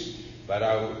countries, but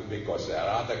because there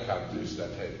are other countries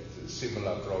that had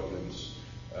similar problems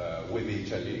with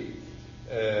Italy.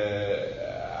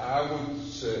 I would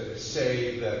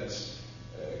say that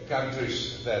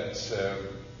countries that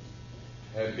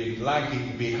have been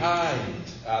lagging behind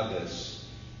others,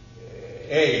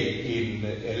 in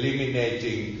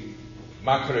eliminating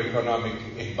macroeconomic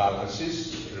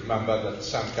imbalances. Remember that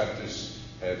some countries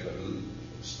have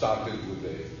started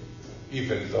with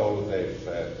even though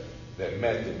they've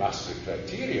met the Maastricht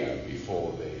criteria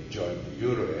before they joined the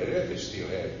euro area, they still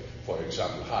have, for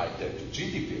example, high debt to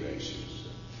GDP ratios.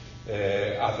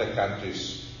 Other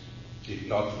countries did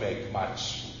not make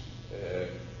much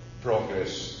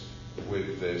progress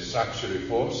with structural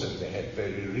reforms, and they had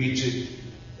very rigid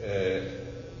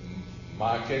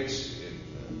markets in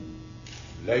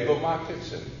labor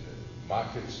markets and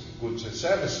markets in goods and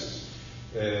services.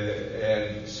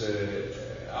 And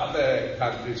other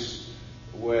countries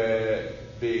were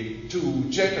being too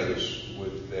generous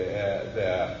with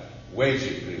their wage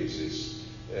increases.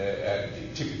 And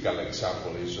the typical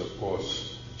example is, of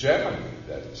course, Germany,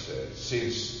 that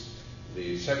since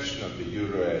the inception of the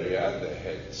euro area, they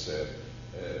had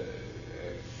a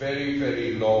very,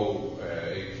 very low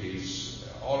increase,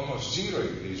 almost zero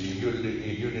increase in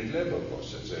unit labor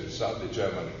costs. As a result, the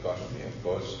German economy, of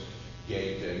course,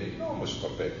 gained an enormous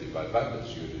competitive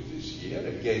advantage during this year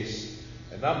against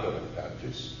a number of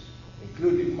countries,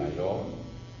 including my own,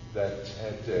 that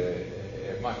had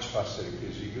a much faster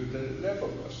increase in unit level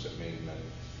costs. I mean,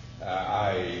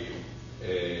 I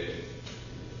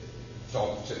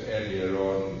talked earlier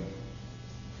on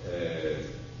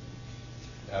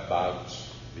about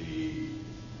the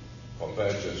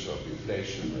convergence of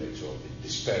inflation rates or the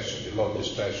dispersion, the low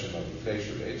dispersion of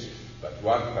inflation rates. But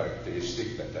one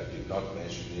characteristic that I did not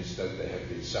mention is that there have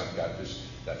been some countries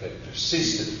that had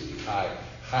persistently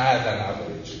higher than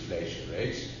average inflation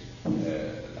rates,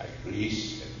 like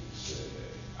Greece and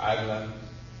Ireland,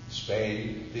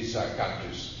 Spain. These are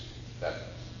countries that,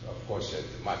 of course, had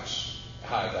much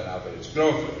higher than average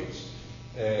growth rates.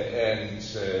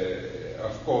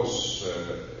 Of course,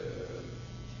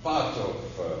 part of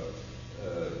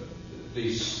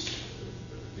the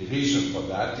reason for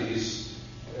that is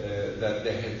that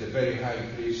they had a very high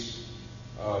increase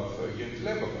of unit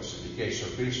labor costs. In the case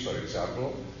of Greece, for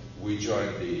example, we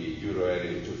joined the euro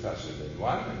area in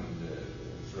 2001, and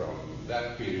from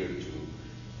that period to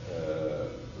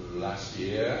last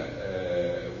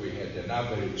year, we had an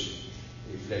average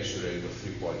inflation rate of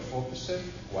 3.4%,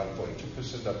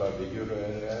 1.2% above the euro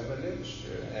area average,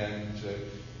 and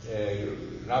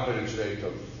an average rate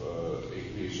of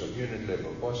increase of unit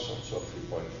labor costs also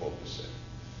 3.4%.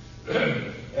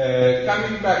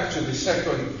 Coming back to the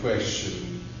second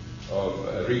question of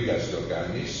Rigas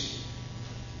Doganis,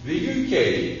 the UK,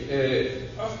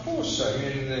 of course, I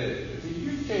mean, the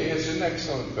UK has an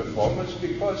excellent performance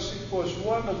because it was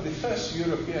one of the first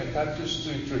European countries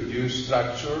to introduce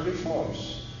structural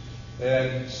reforms.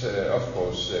 And, of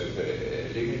course,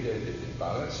 eliminated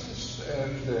imbalances.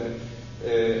 And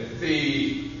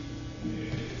the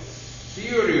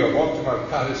theory of optimal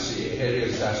currency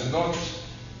areas does not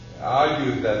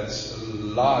argue that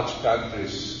large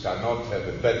countries cannot have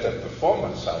a better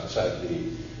performance outside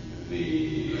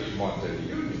the monetary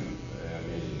union. I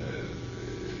mean,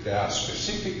 there are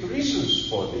specific reasons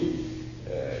for the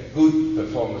good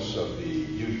performance of the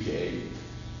UK,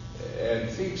 and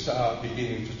things are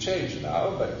beginning to change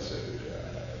now, but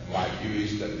my view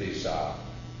is that these are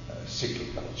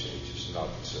cyclical changes, not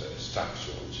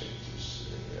structural changes.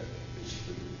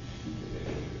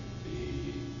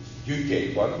 The UK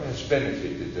economy has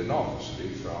benefited enormously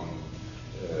from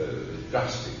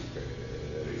drastic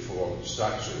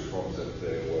structural reforms that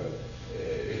were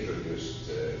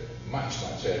introduced much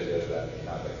earlier than in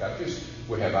other countries.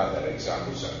 We have other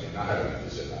examples. I mean, Ireland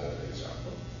is another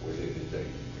example within the trade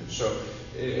union. So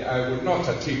I would not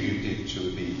attribute it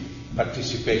to the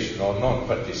participation or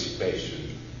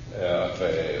non-participation of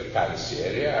a currency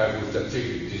area. I would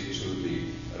attribute it to the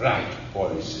right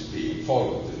policy being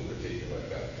followed in particular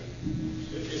country.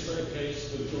 Is there a case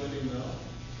for joining now?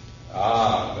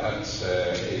 That's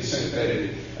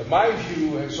very. My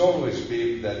view has always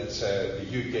been that the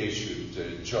UK should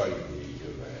join the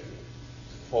euro area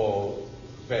for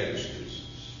various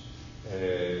reasons,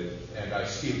 and I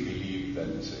still believe that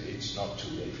it's not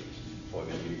too late for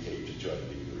the UK to join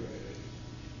the euro area.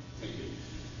 Thank you.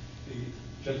 The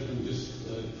gentleman just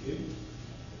here.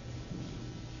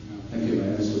 Thank you. My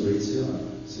name is Fabrizio.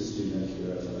 I'm assistant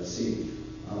here at LSE.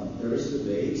 There is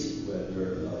debate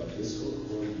whether fiscal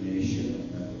coordination of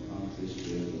member countries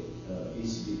with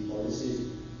ECB policies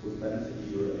would benefit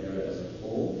the euro area as a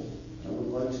whole. I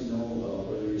would like to know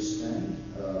whether you stand,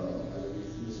 whether you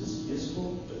think this is useful,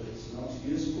 if it's not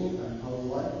useful, and how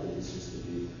likely this is to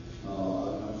be.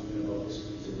 I'm talking about this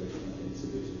consideration. I think it's a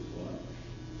bit too far.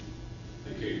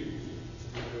 Thank you.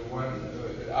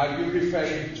 Are you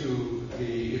referring to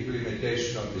the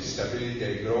implementation of the Stability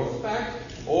and Growth Pact,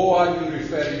 or are you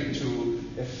referring to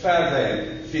a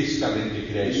further fiscal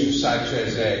integration, such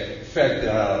as a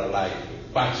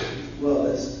federal-like budget? Well,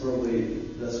 that's probably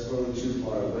too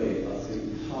far away. I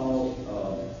think how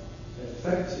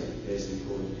effective is the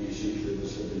coordination through the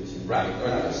Stability and Growth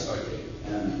Pact,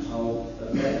 and how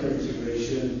a better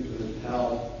integration would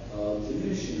help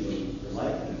diminishing the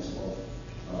likeliness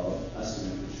of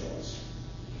asymmetric shocks.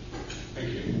 Thank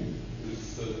you.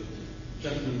 The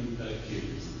gentleman here.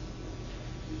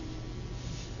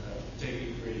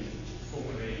 David Green,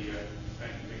 formerly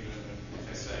Bank of England and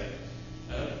FSA.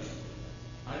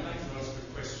 I'd like to ask a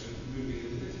question moving a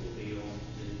little beyond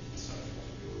the subject of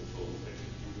your report, but you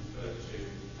referred to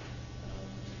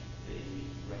the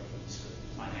reference of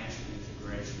financial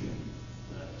integration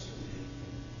to the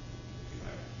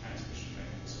transmission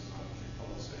mechanism of monetary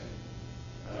policy.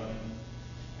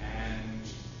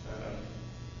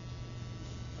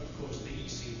 Of course, the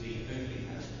ECB only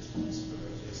has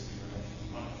responsibilities in relation to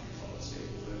monetary policy,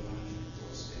 although monetary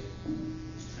policy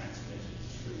is transmitted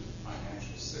through the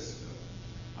financial system.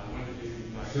 I wondered if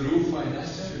you'd like through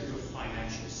financial? Through the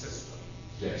financial system.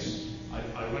 Yes. I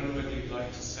wonder whether you'd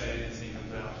like to say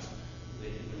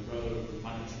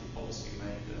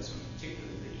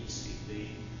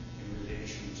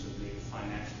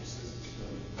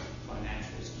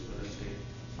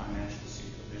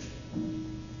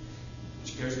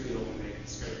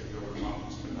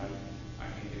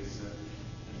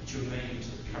germane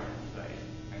to the current debate?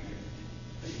 Thank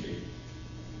you.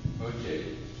 Okay.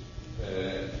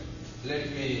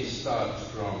 Let me start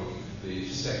from the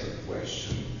second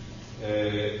question.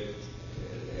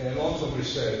 A lot of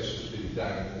research has been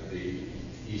done at the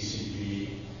ECB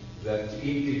that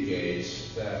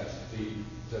indicates that the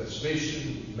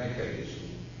transmission mechanism,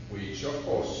 which of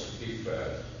course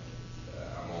differ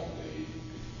among the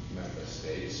member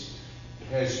states,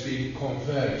 has been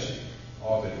converging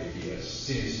over the years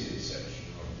since the inception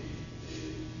of the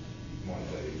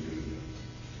monetary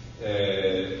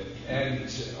union. And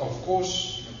of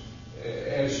course,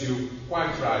 as you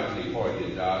quite rightly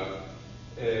pointed out,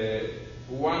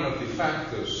 one of the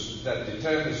factors that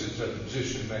determines the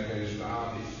transition mechanism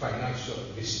are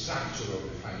the structure of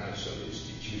the financial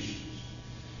institutions.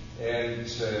 And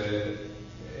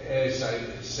as I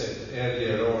said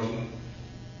earlier on,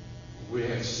 we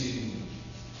have seen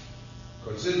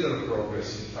considerable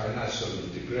progress in financial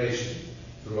integration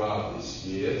throughout these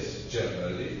years,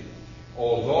 generally,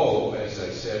 although, as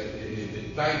I said, in the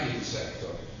banking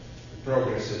sector, the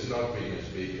progress has not been as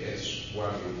big as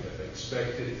one would have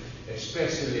expected,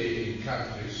 especially in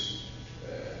countries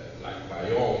like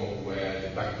my own, where the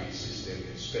banking system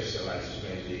specializes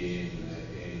mainly in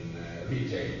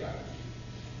retail banking.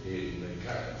 In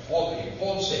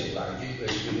wholesale banking,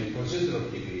 there's been a considerable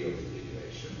degree of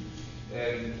integration.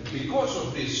 And because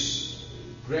of this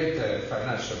greater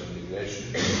financial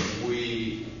integration,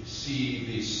 we see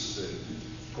this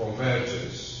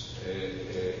convergence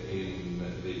in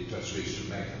the transmission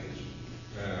mechanism.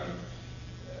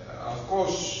 Of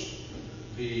course,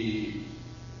 the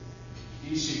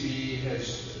ECB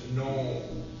has no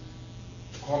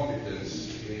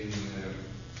competence in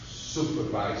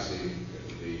supervising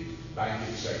the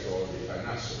banking sector or the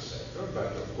financial sector,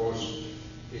 but of course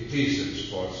it is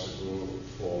responsible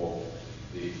for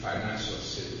the financial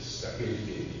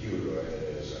stability in the euro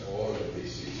area as a whole, and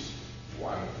this is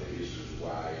one of the reasons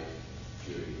why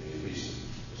during the recent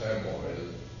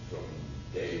turmoil from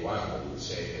day one, I would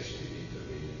say, has been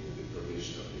intervening with the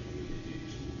provision of liquidity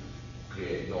to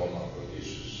create normal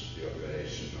conditions for the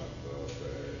operation of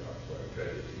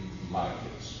credit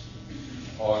markets.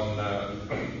 On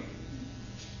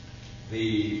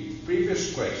the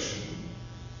previous question,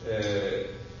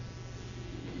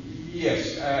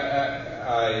 yes,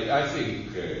 I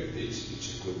think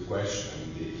it's a good question.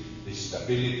 The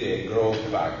Stability and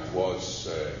Growth Pact was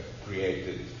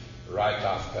created right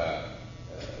after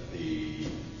the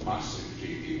Maastricht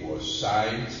Treaty was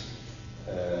signed.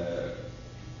 The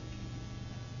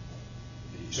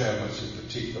Germans in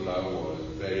particular were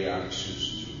very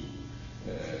anxious to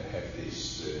have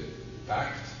this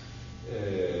pact.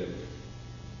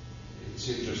 It's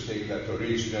interesting that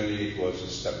originally it was a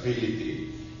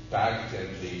stability pact and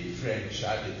the French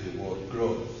added the word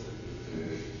growth.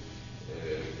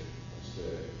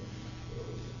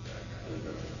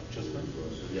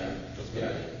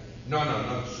 No,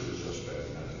 not Jospin.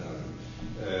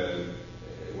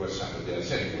 It was somebody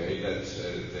else anyway that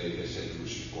they said we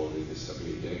should call it the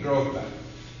Stability and Growth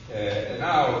Pact.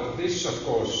 Now, this of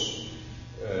course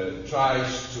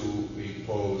tries to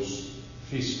impose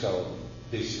fiscal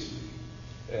discipline,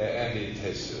 and it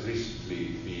has recently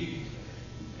been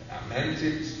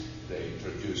amended. They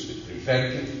introduced a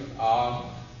preventive arm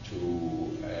to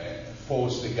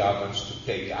force the governments to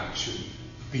take action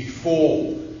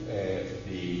before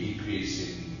the increase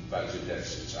in budget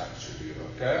deficits actually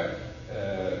occur,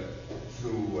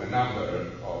 through a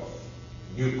number of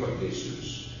new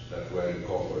conditions that were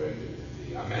incorporated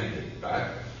in the amended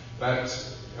pact. But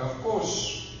of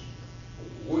course,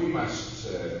 we must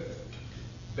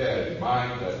bear in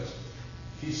mind that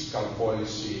fiscal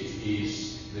policy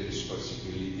is the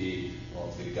responsibility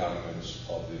of the governments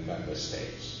of the member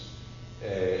states.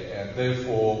 And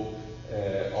therefore,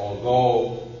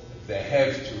 although they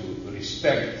have to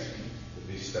respect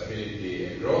the Stability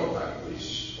and Growth Pact,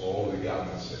 which all the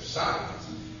governments have signed,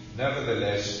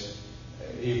 nevertheless,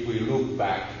 if we look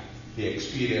back, the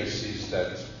experience is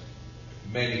that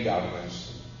many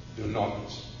governments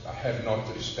have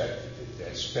not respected it,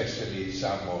 especially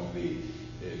some of the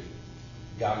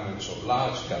governments of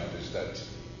large countries that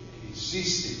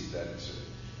insisted that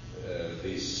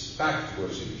this pact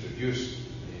was introduced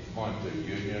in monetary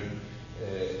union,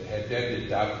 had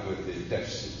ended up with the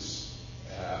deficits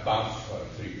above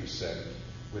 3%,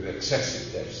 with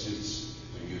excessive deficits,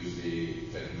 to use the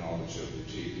terminology of the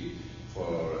treaty,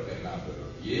 for a number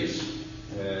of years.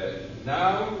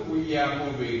 Now we are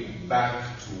moving back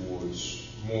towards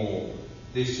more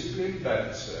discipline,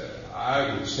 but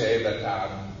I would say that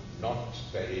I'm not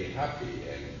very happy.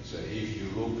 And if you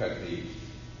look at the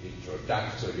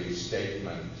introductory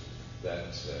statement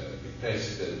that the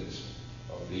President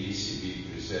of the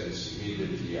ECB presents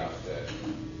immediately after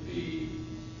the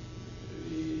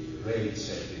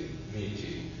rate-setting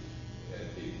meeting,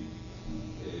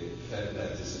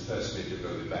 that is the first meeting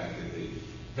of the bank, and the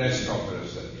press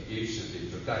conference that he gives, in the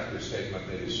introductory statement,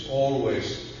 there is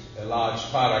always a large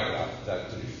paragraph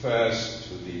that refers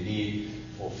to the need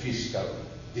for fiscal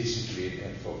discipline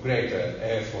and for greater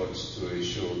efforts to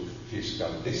ensure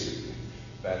fiscal discipline.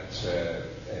 But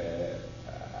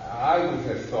I would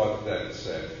have thought that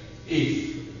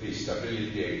if the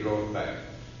Stability and Growth Pact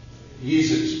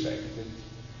is expected,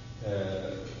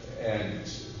 and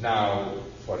now,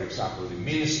 for example, the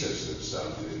ministers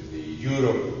themselves in the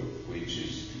Eurogroup, which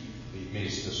is the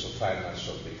ministers of finance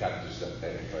of the countries that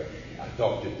have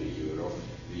adopted the euro,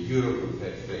 the Eurogroup,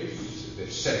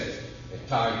 they've set a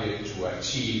target to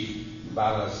achieve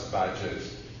balanced budget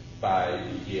by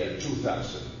the year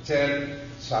 2010.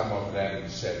 Some of them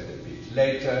said a bit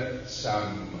later,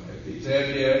 some a bit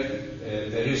earlier.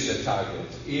 There is a target.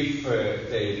 If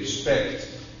they respect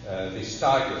these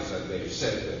targets that they've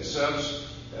set themselves,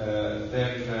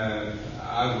 then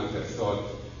I would have thought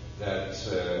that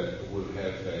we'll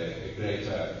have a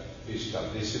greater fiscal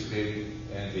discipline,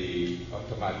 and the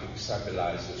automatic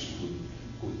stabilizers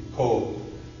could cope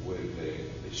with the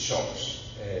shocks,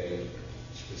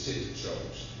 specific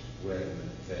shocks,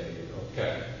 when they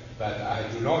occur. But I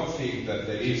do not think that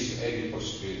there is any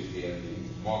possibility at the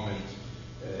moment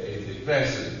in the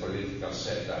present political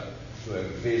setup to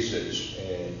envisage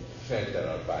a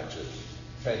federal budget,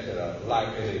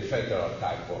 federal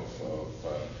type of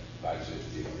budget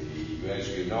in the EU. As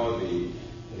you know, the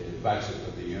budget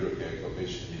of the European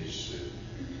Commission is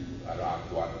around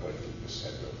 1.2% of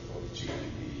GDP.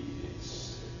 It's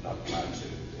not much,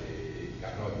 and it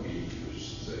cannot be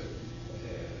used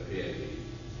really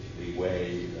in the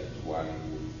way that one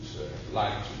would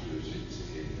like to use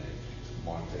it in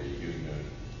monetary union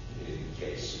in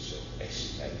cases of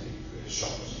asymmetric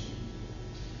shocks.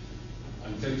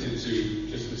 I'm tempted to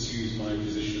just misuse my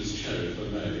position as chair, if I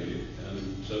may,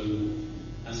 and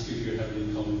ask if you have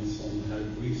any comments on how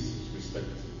Greece has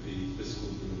respected the fiscal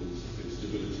rules of the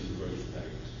Stability and Growth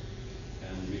Pact,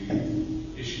 and the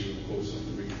issue, of course, of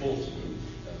the reporting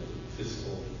of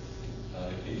fiscal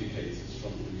indicators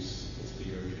from Greece to the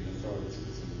European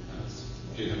authorities in the past.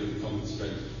 Do you have any comments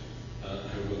about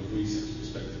how well Greece has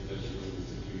respected those rules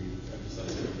that you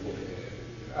emphasise in the report?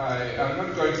 I'm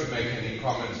not going to make any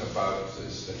comments about the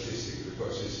statistics,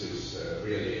 because this is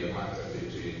really a matter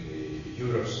between the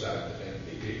Eurostat and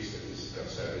the Greek Statistical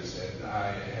Service, and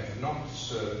I have not,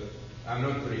 I'm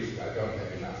not briefed, I don't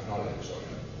have enough knowledge on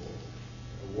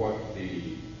what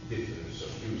the difference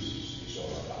of uses is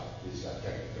all about. These are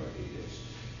technical details.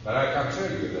 But I can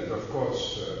tell you that, of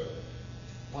course,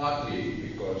 partly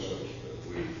because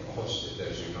we've hosted,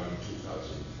 as you know, in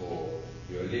 2004,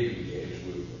 the Olympic Games,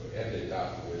 we've ended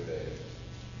up with a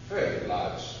fairly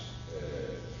large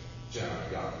general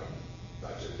government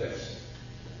budget deficit.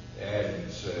 And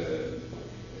the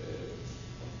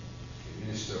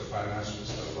Minister of Finance,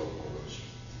 Mr. Garganas,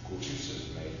 has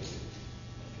made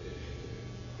a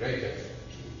great effort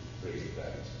to bring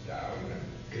that down. And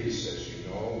Greece, as you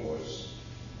know, was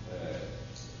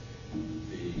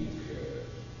being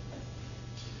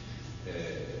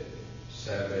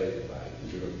surveyed by the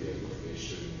European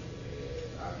Commission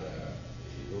under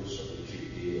the rules of the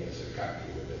treaty as a country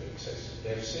with an excessive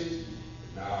deficit.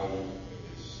 Now,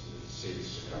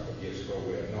 since a couple of years ago,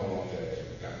 we are no longer a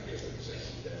country with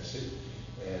excessive deficit,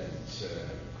 and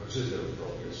considerable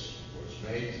progress was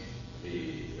made. The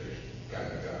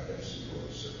current government deficit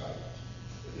was about,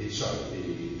 the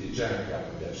general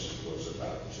government deficit was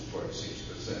about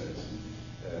 2.6%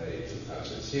 in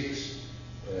 2006.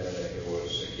 It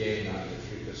was again under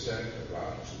 3%,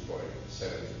 around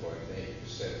 7.8%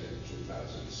 in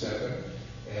 2007.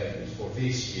 And for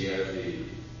this year,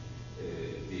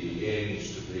 the aim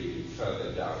is to bring it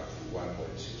further down to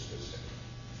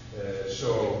 1.6%.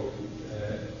 So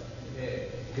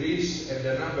Greece and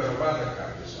a number of other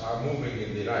countries are moving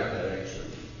in the right direction.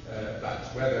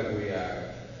 But whether we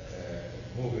are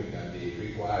moving at the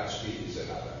required speed is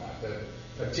another matter,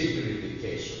 particularly in the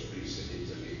case of Greece and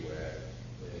Italy, where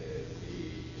we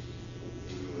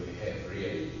have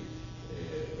really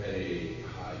very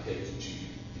high debt to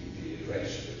GDP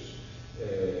ratios.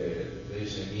 There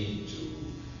is a need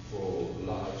for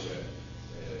larger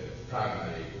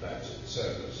primary budget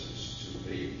surpluses to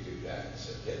bring that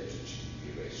debt to GDP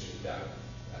ratio down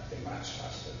at a much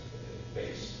faster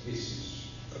pace. This is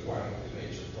one of the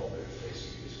major problems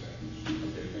facing this country.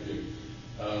 Okay, thank you.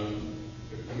 I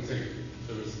think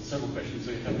there were several questions,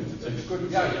 so you have to take. Good.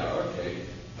 Yeah.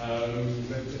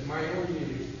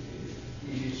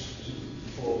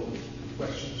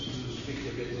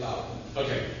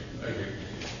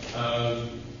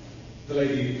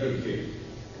 lady over here.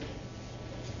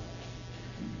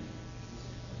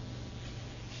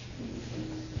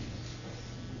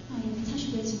 Hi, Natasha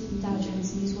Wilson from Dow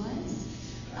Jones Newswires.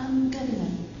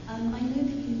 Governor, I know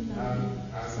that you've...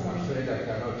 I'm afraid I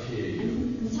cannot hear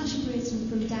you. Natasha Wilson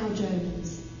from Dow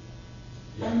Jones.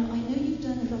 Yeah. I know you've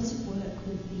done a lot of work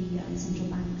with the central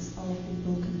banks of the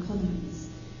Balkan economies,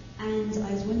 and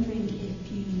I was wondering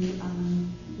if you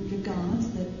would regard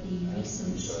that the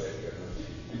recent... Sorry, I cannot hear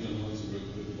you. You've done lots of work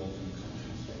with the Balkan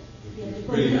countries. Yeah, the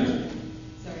Really Balkan...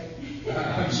 Sorry.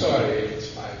 I'm sorry,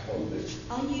 it's my fault.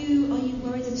 Are you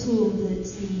worried at all that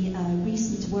the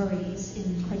recent worries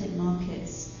in credit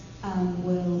markets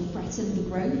will threaten the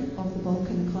growth of the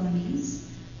Balkan economies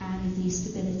and the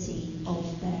stability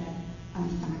of their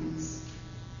banks?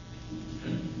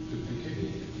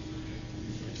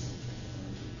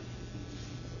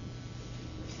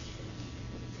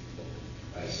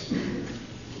 I see.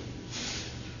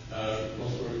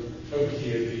 Over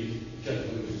here, the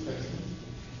gentleman who's next.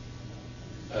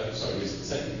 Sorry, Mr.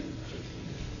 Second.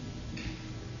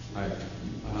 Hi,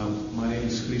 my name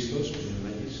is Christos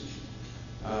Pneumekis.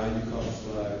 You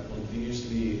have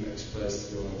continuously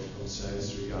expressed your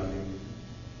concerns regarding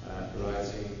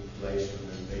rising inflation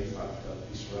and the impact that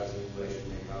this rising inflation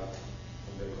may have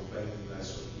on the competitiveness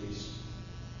of Greece.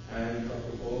 And have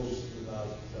proposed that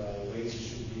wages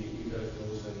should be either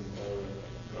frozen or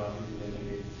granted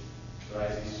limited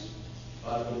rises.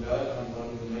 But on the other hand, one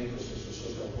of the main concerns of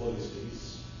social policy is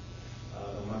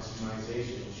the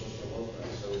maximization of social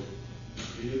welfare. So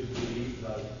do you believe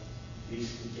that these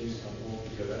two things can work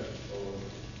together, or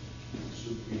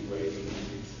should we wait a little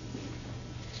bit?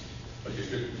 Okay,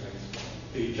 good. Thanks.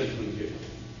 The gentleman here.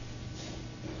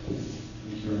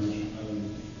 Thank you very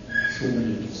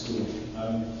much.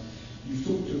 You've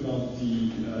talked about the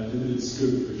limited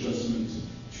scope for adjustment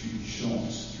to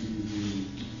shocks through the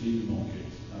labor market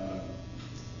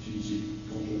due to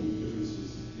cultural differences,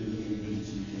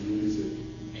 eligibility related,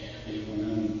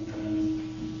 and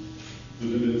the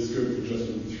limited scope for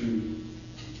adjustment through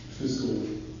the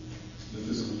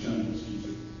fiscal channels due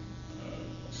to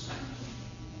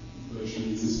virtually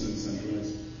existent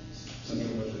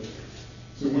central budget.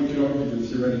 So one could argue that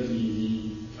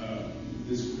theoretically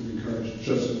this would encourage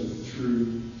adjustment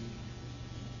through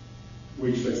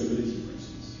wage flexibility, for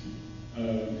instance.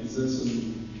 Is that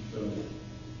something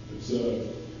you've observed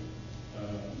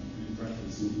in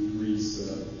practice in Greece,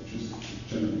 just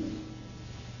generally?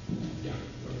 Yeah,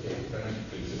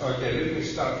 okay, let me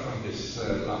start from this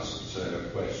last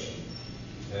question.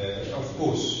 Of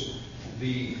course,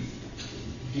 the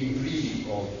degree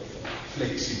of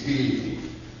flexibility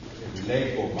in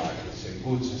labor markets and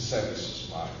goods and services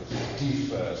markets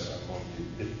differs among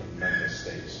the different member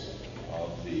states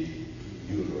of the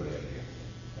euro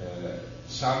area.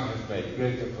 Some have made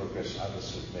greater progress,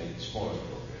 others have made smaller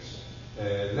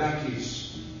progress. That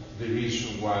is the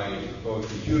reason why both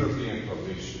the European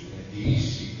Commission and the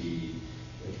ECB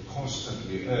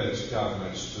constantly urge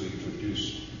governments to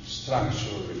introduce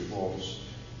structural reforms,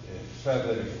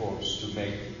 further reforms to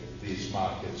make these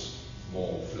markets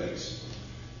more flexible.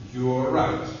 You are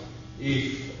right.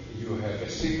 If you have a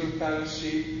single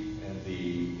currency and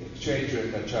the exchange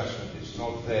rate adjustment is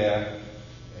not there,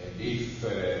 and if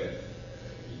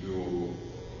your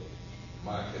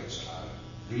markets are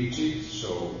rigid,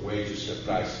 so wages and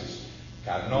prices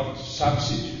cannot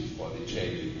substitute for the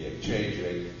change in the exchange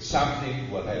rate, something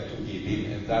will have to give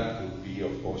in, and that would be,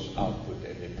 of course, output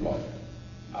and employment.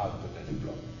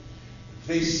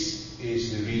 This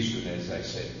is the reason, as I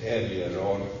said earlier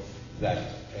on,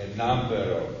 that a number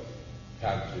of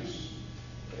countries,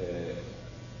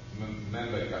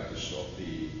 member countries of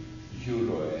the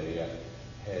euro area,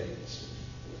 had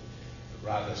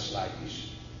rather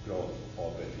sluggish growth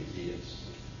over the years.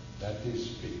 That is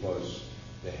because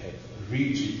they have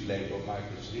rigid labor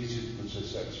markets, rigid goods and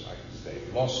service markets.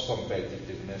 They've lost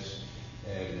competitiveness,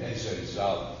 and as a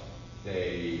result,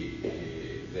 they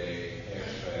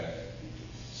have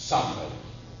suffered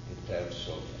in terms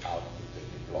of output and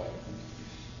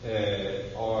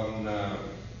employment. On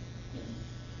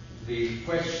the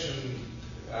question,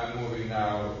 I'm moving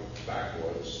now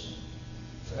backwards,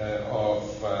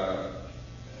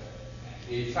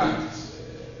 in fact,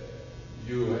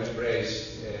 you have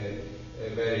raised a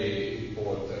very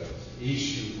important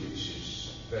issue, which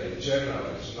is very general.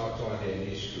 It's not only an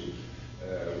issue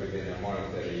within a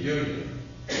monetary union.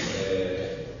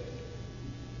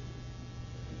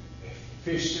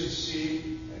 Efficiency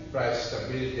and price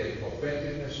stability and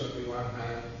competitiveness on the one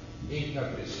hand,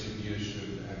 income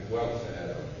distribution and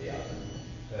welfare on the other.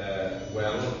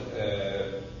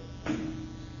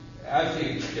 I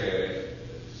think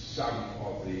some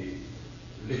of the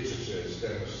literatures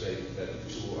demonstrate that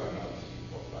the two are not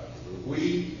incompatible.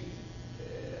 We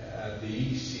at the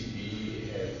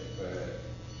ECB have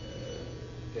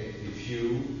taken the view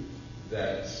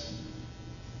that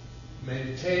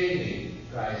maintaining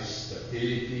price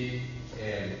stability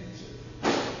and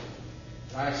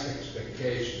price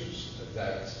expectations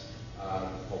that are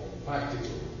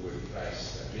compatible with price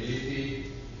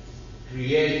stability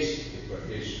creates the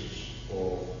conditions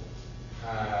for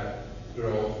higher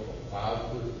growth of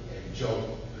output and job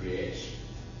creation.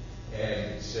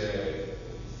 And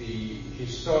the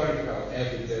historical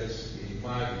evidence, in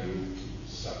my view,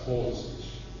 supports it.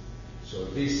 So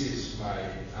this is my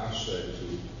answer to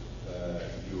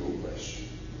your question.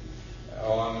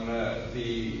 On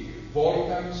the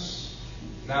Balkans,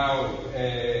 now,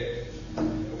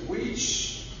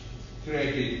 which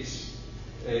credit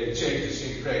changes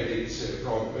in credit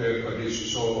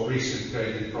conditions or recent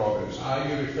credit problems? Are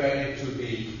you referring to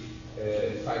the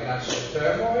financial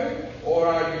turmoil, or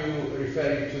are you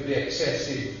referring to the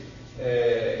excessive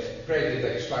credit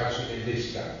expansion in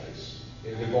these countries,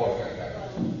 in the Balkan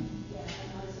countries?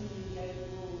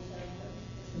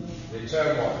 The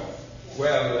turmoil.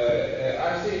 Well,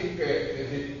 I think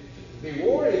the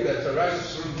worry that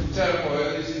arises from the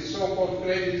turmoil is the so-called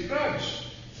credit crunch,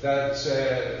 that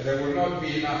there will not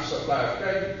be enough supply of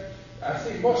credit. I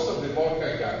think most of the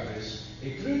Balkan countries,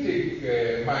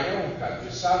 including my own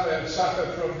country, suffer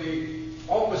from the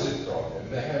opposite problem.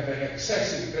 They have an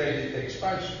excessive credit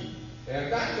expansion,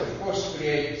 and that, of course,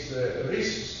 creates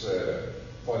risks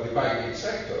for the banking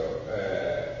sector.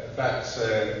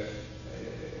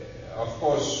 Of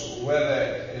course,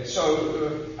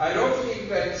 I don't think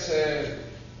that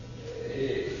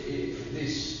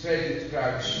this credit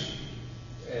crunch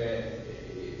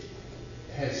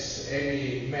has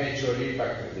any major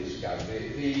impact in this country.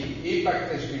 The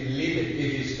impact has been limited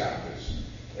in these countries,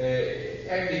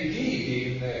 and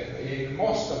indeed in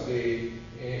most of the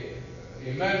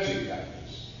emerging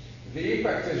countries. The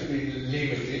impact has been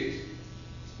limited.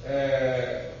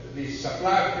 The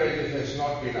supply of credit has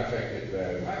not been affected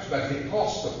very much, but the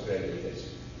cost of credit has increased.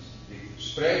 The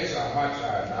spreads are much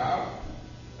higher now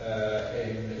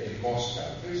in most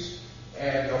countries,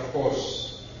 and of course,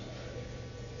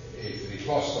 if the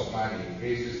cost of money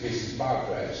increases, this is bound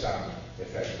to have some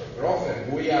effect on growth,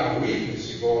 and we are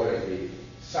witnessing already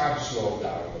some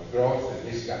slowdown of growth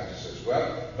in these countries as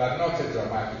well, but not a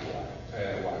dramatic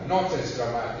one. Not as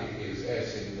dramatic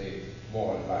as in the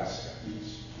more advanced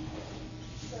countries.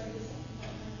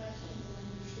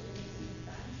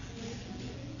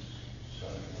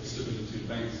 The stability of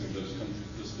banks in those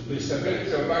countries. The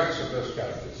stability of banks in those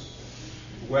countries.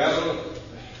 Well,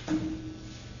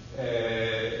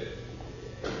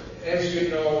 as you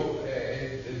know,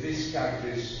 in these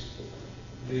countries,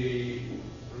 the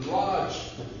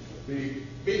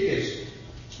biggest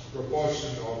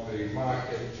proportion of the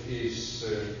market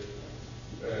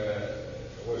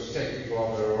was taken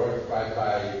over or occupied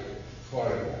by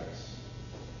foreign banks,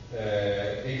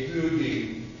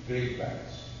 including Greek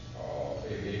banks,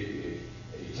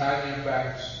 Italian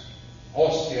banks,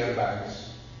 Austrian banks,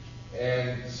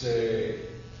 and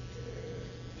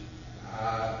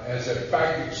as a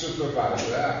banking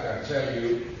supervisor, I can tell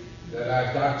you that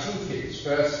I've done two things.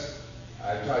 First,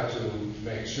 I try to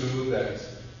make sure that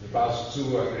the Basel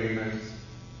II agreement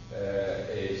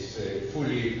is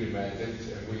fully implemented,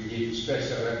 and we give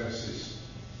special emphasis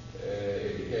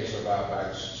in the case of our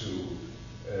banks to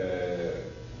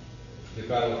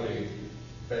developing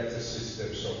better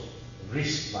systems of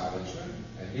risk management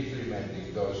and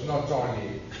implementing those not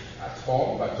only at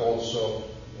home but also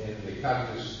in the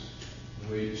countries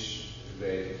which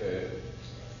they've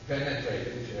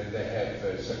penetrated, and they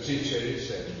have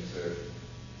subsidiaries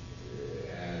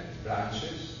and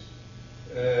branches.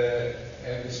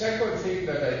 And the second thing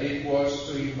that I did was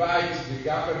to invite the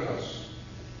governors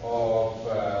of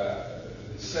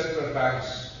the central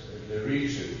banks in the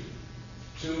region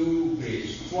to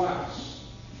Greece twice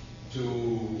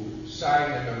to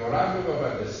sign a memorandum of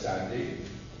understanding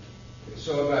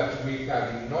so that we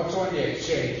can not only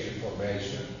exchange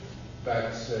information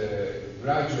but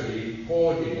gradually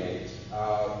coordinate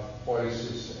our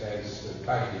policies as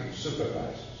banking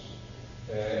supervisors.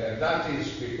 And that is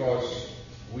because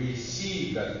we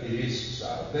see that the risks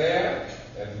are there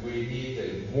and we need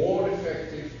a more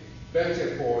effective,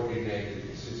 better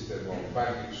coordinated system of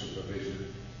banking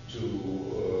supervision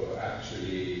to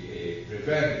actually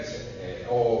prevent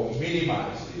or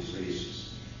minimize these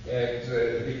risks. And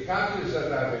the countries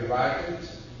that are invited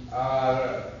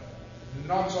are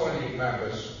not only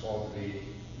members of the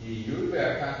EU, they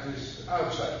are countries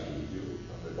outside the EU,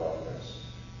 from the Balkans.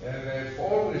 and they've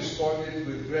all responded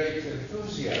with great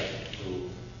enthusiasm to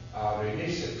our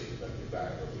initiative at the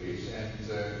Bank of Greece. And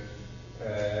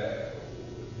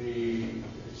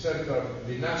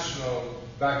the National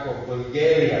Bank of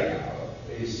Bulgaria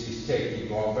now is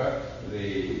taking over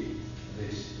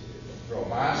this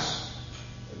from us,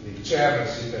 the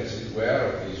chairmanship, as it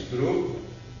were, of this group,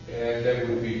 and they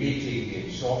will be meeting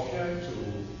in Sofia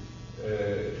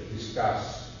to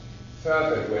discuss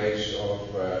further ways of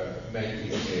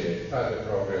making further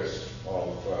progress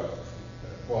of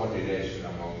coordination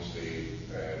amongst the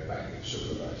banking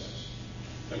supervisors.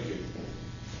 Thank you.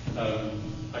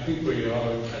 I think we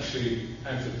are actually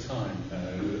out of time now,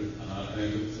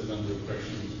 and a number of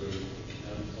questions were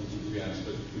wanting to be asked,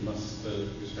 but we must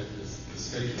respect the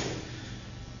schedule.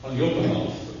 On your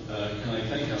behalf, can I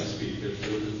thank our speaker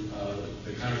for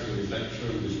the clarity of his lecture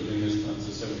and his willingness to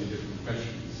answer so many different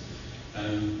questions.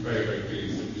 And very, very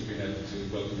pleased that we've been able to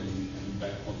welcome him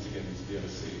back once again into the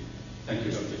OC. Thank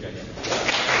you, Dr. Garganas.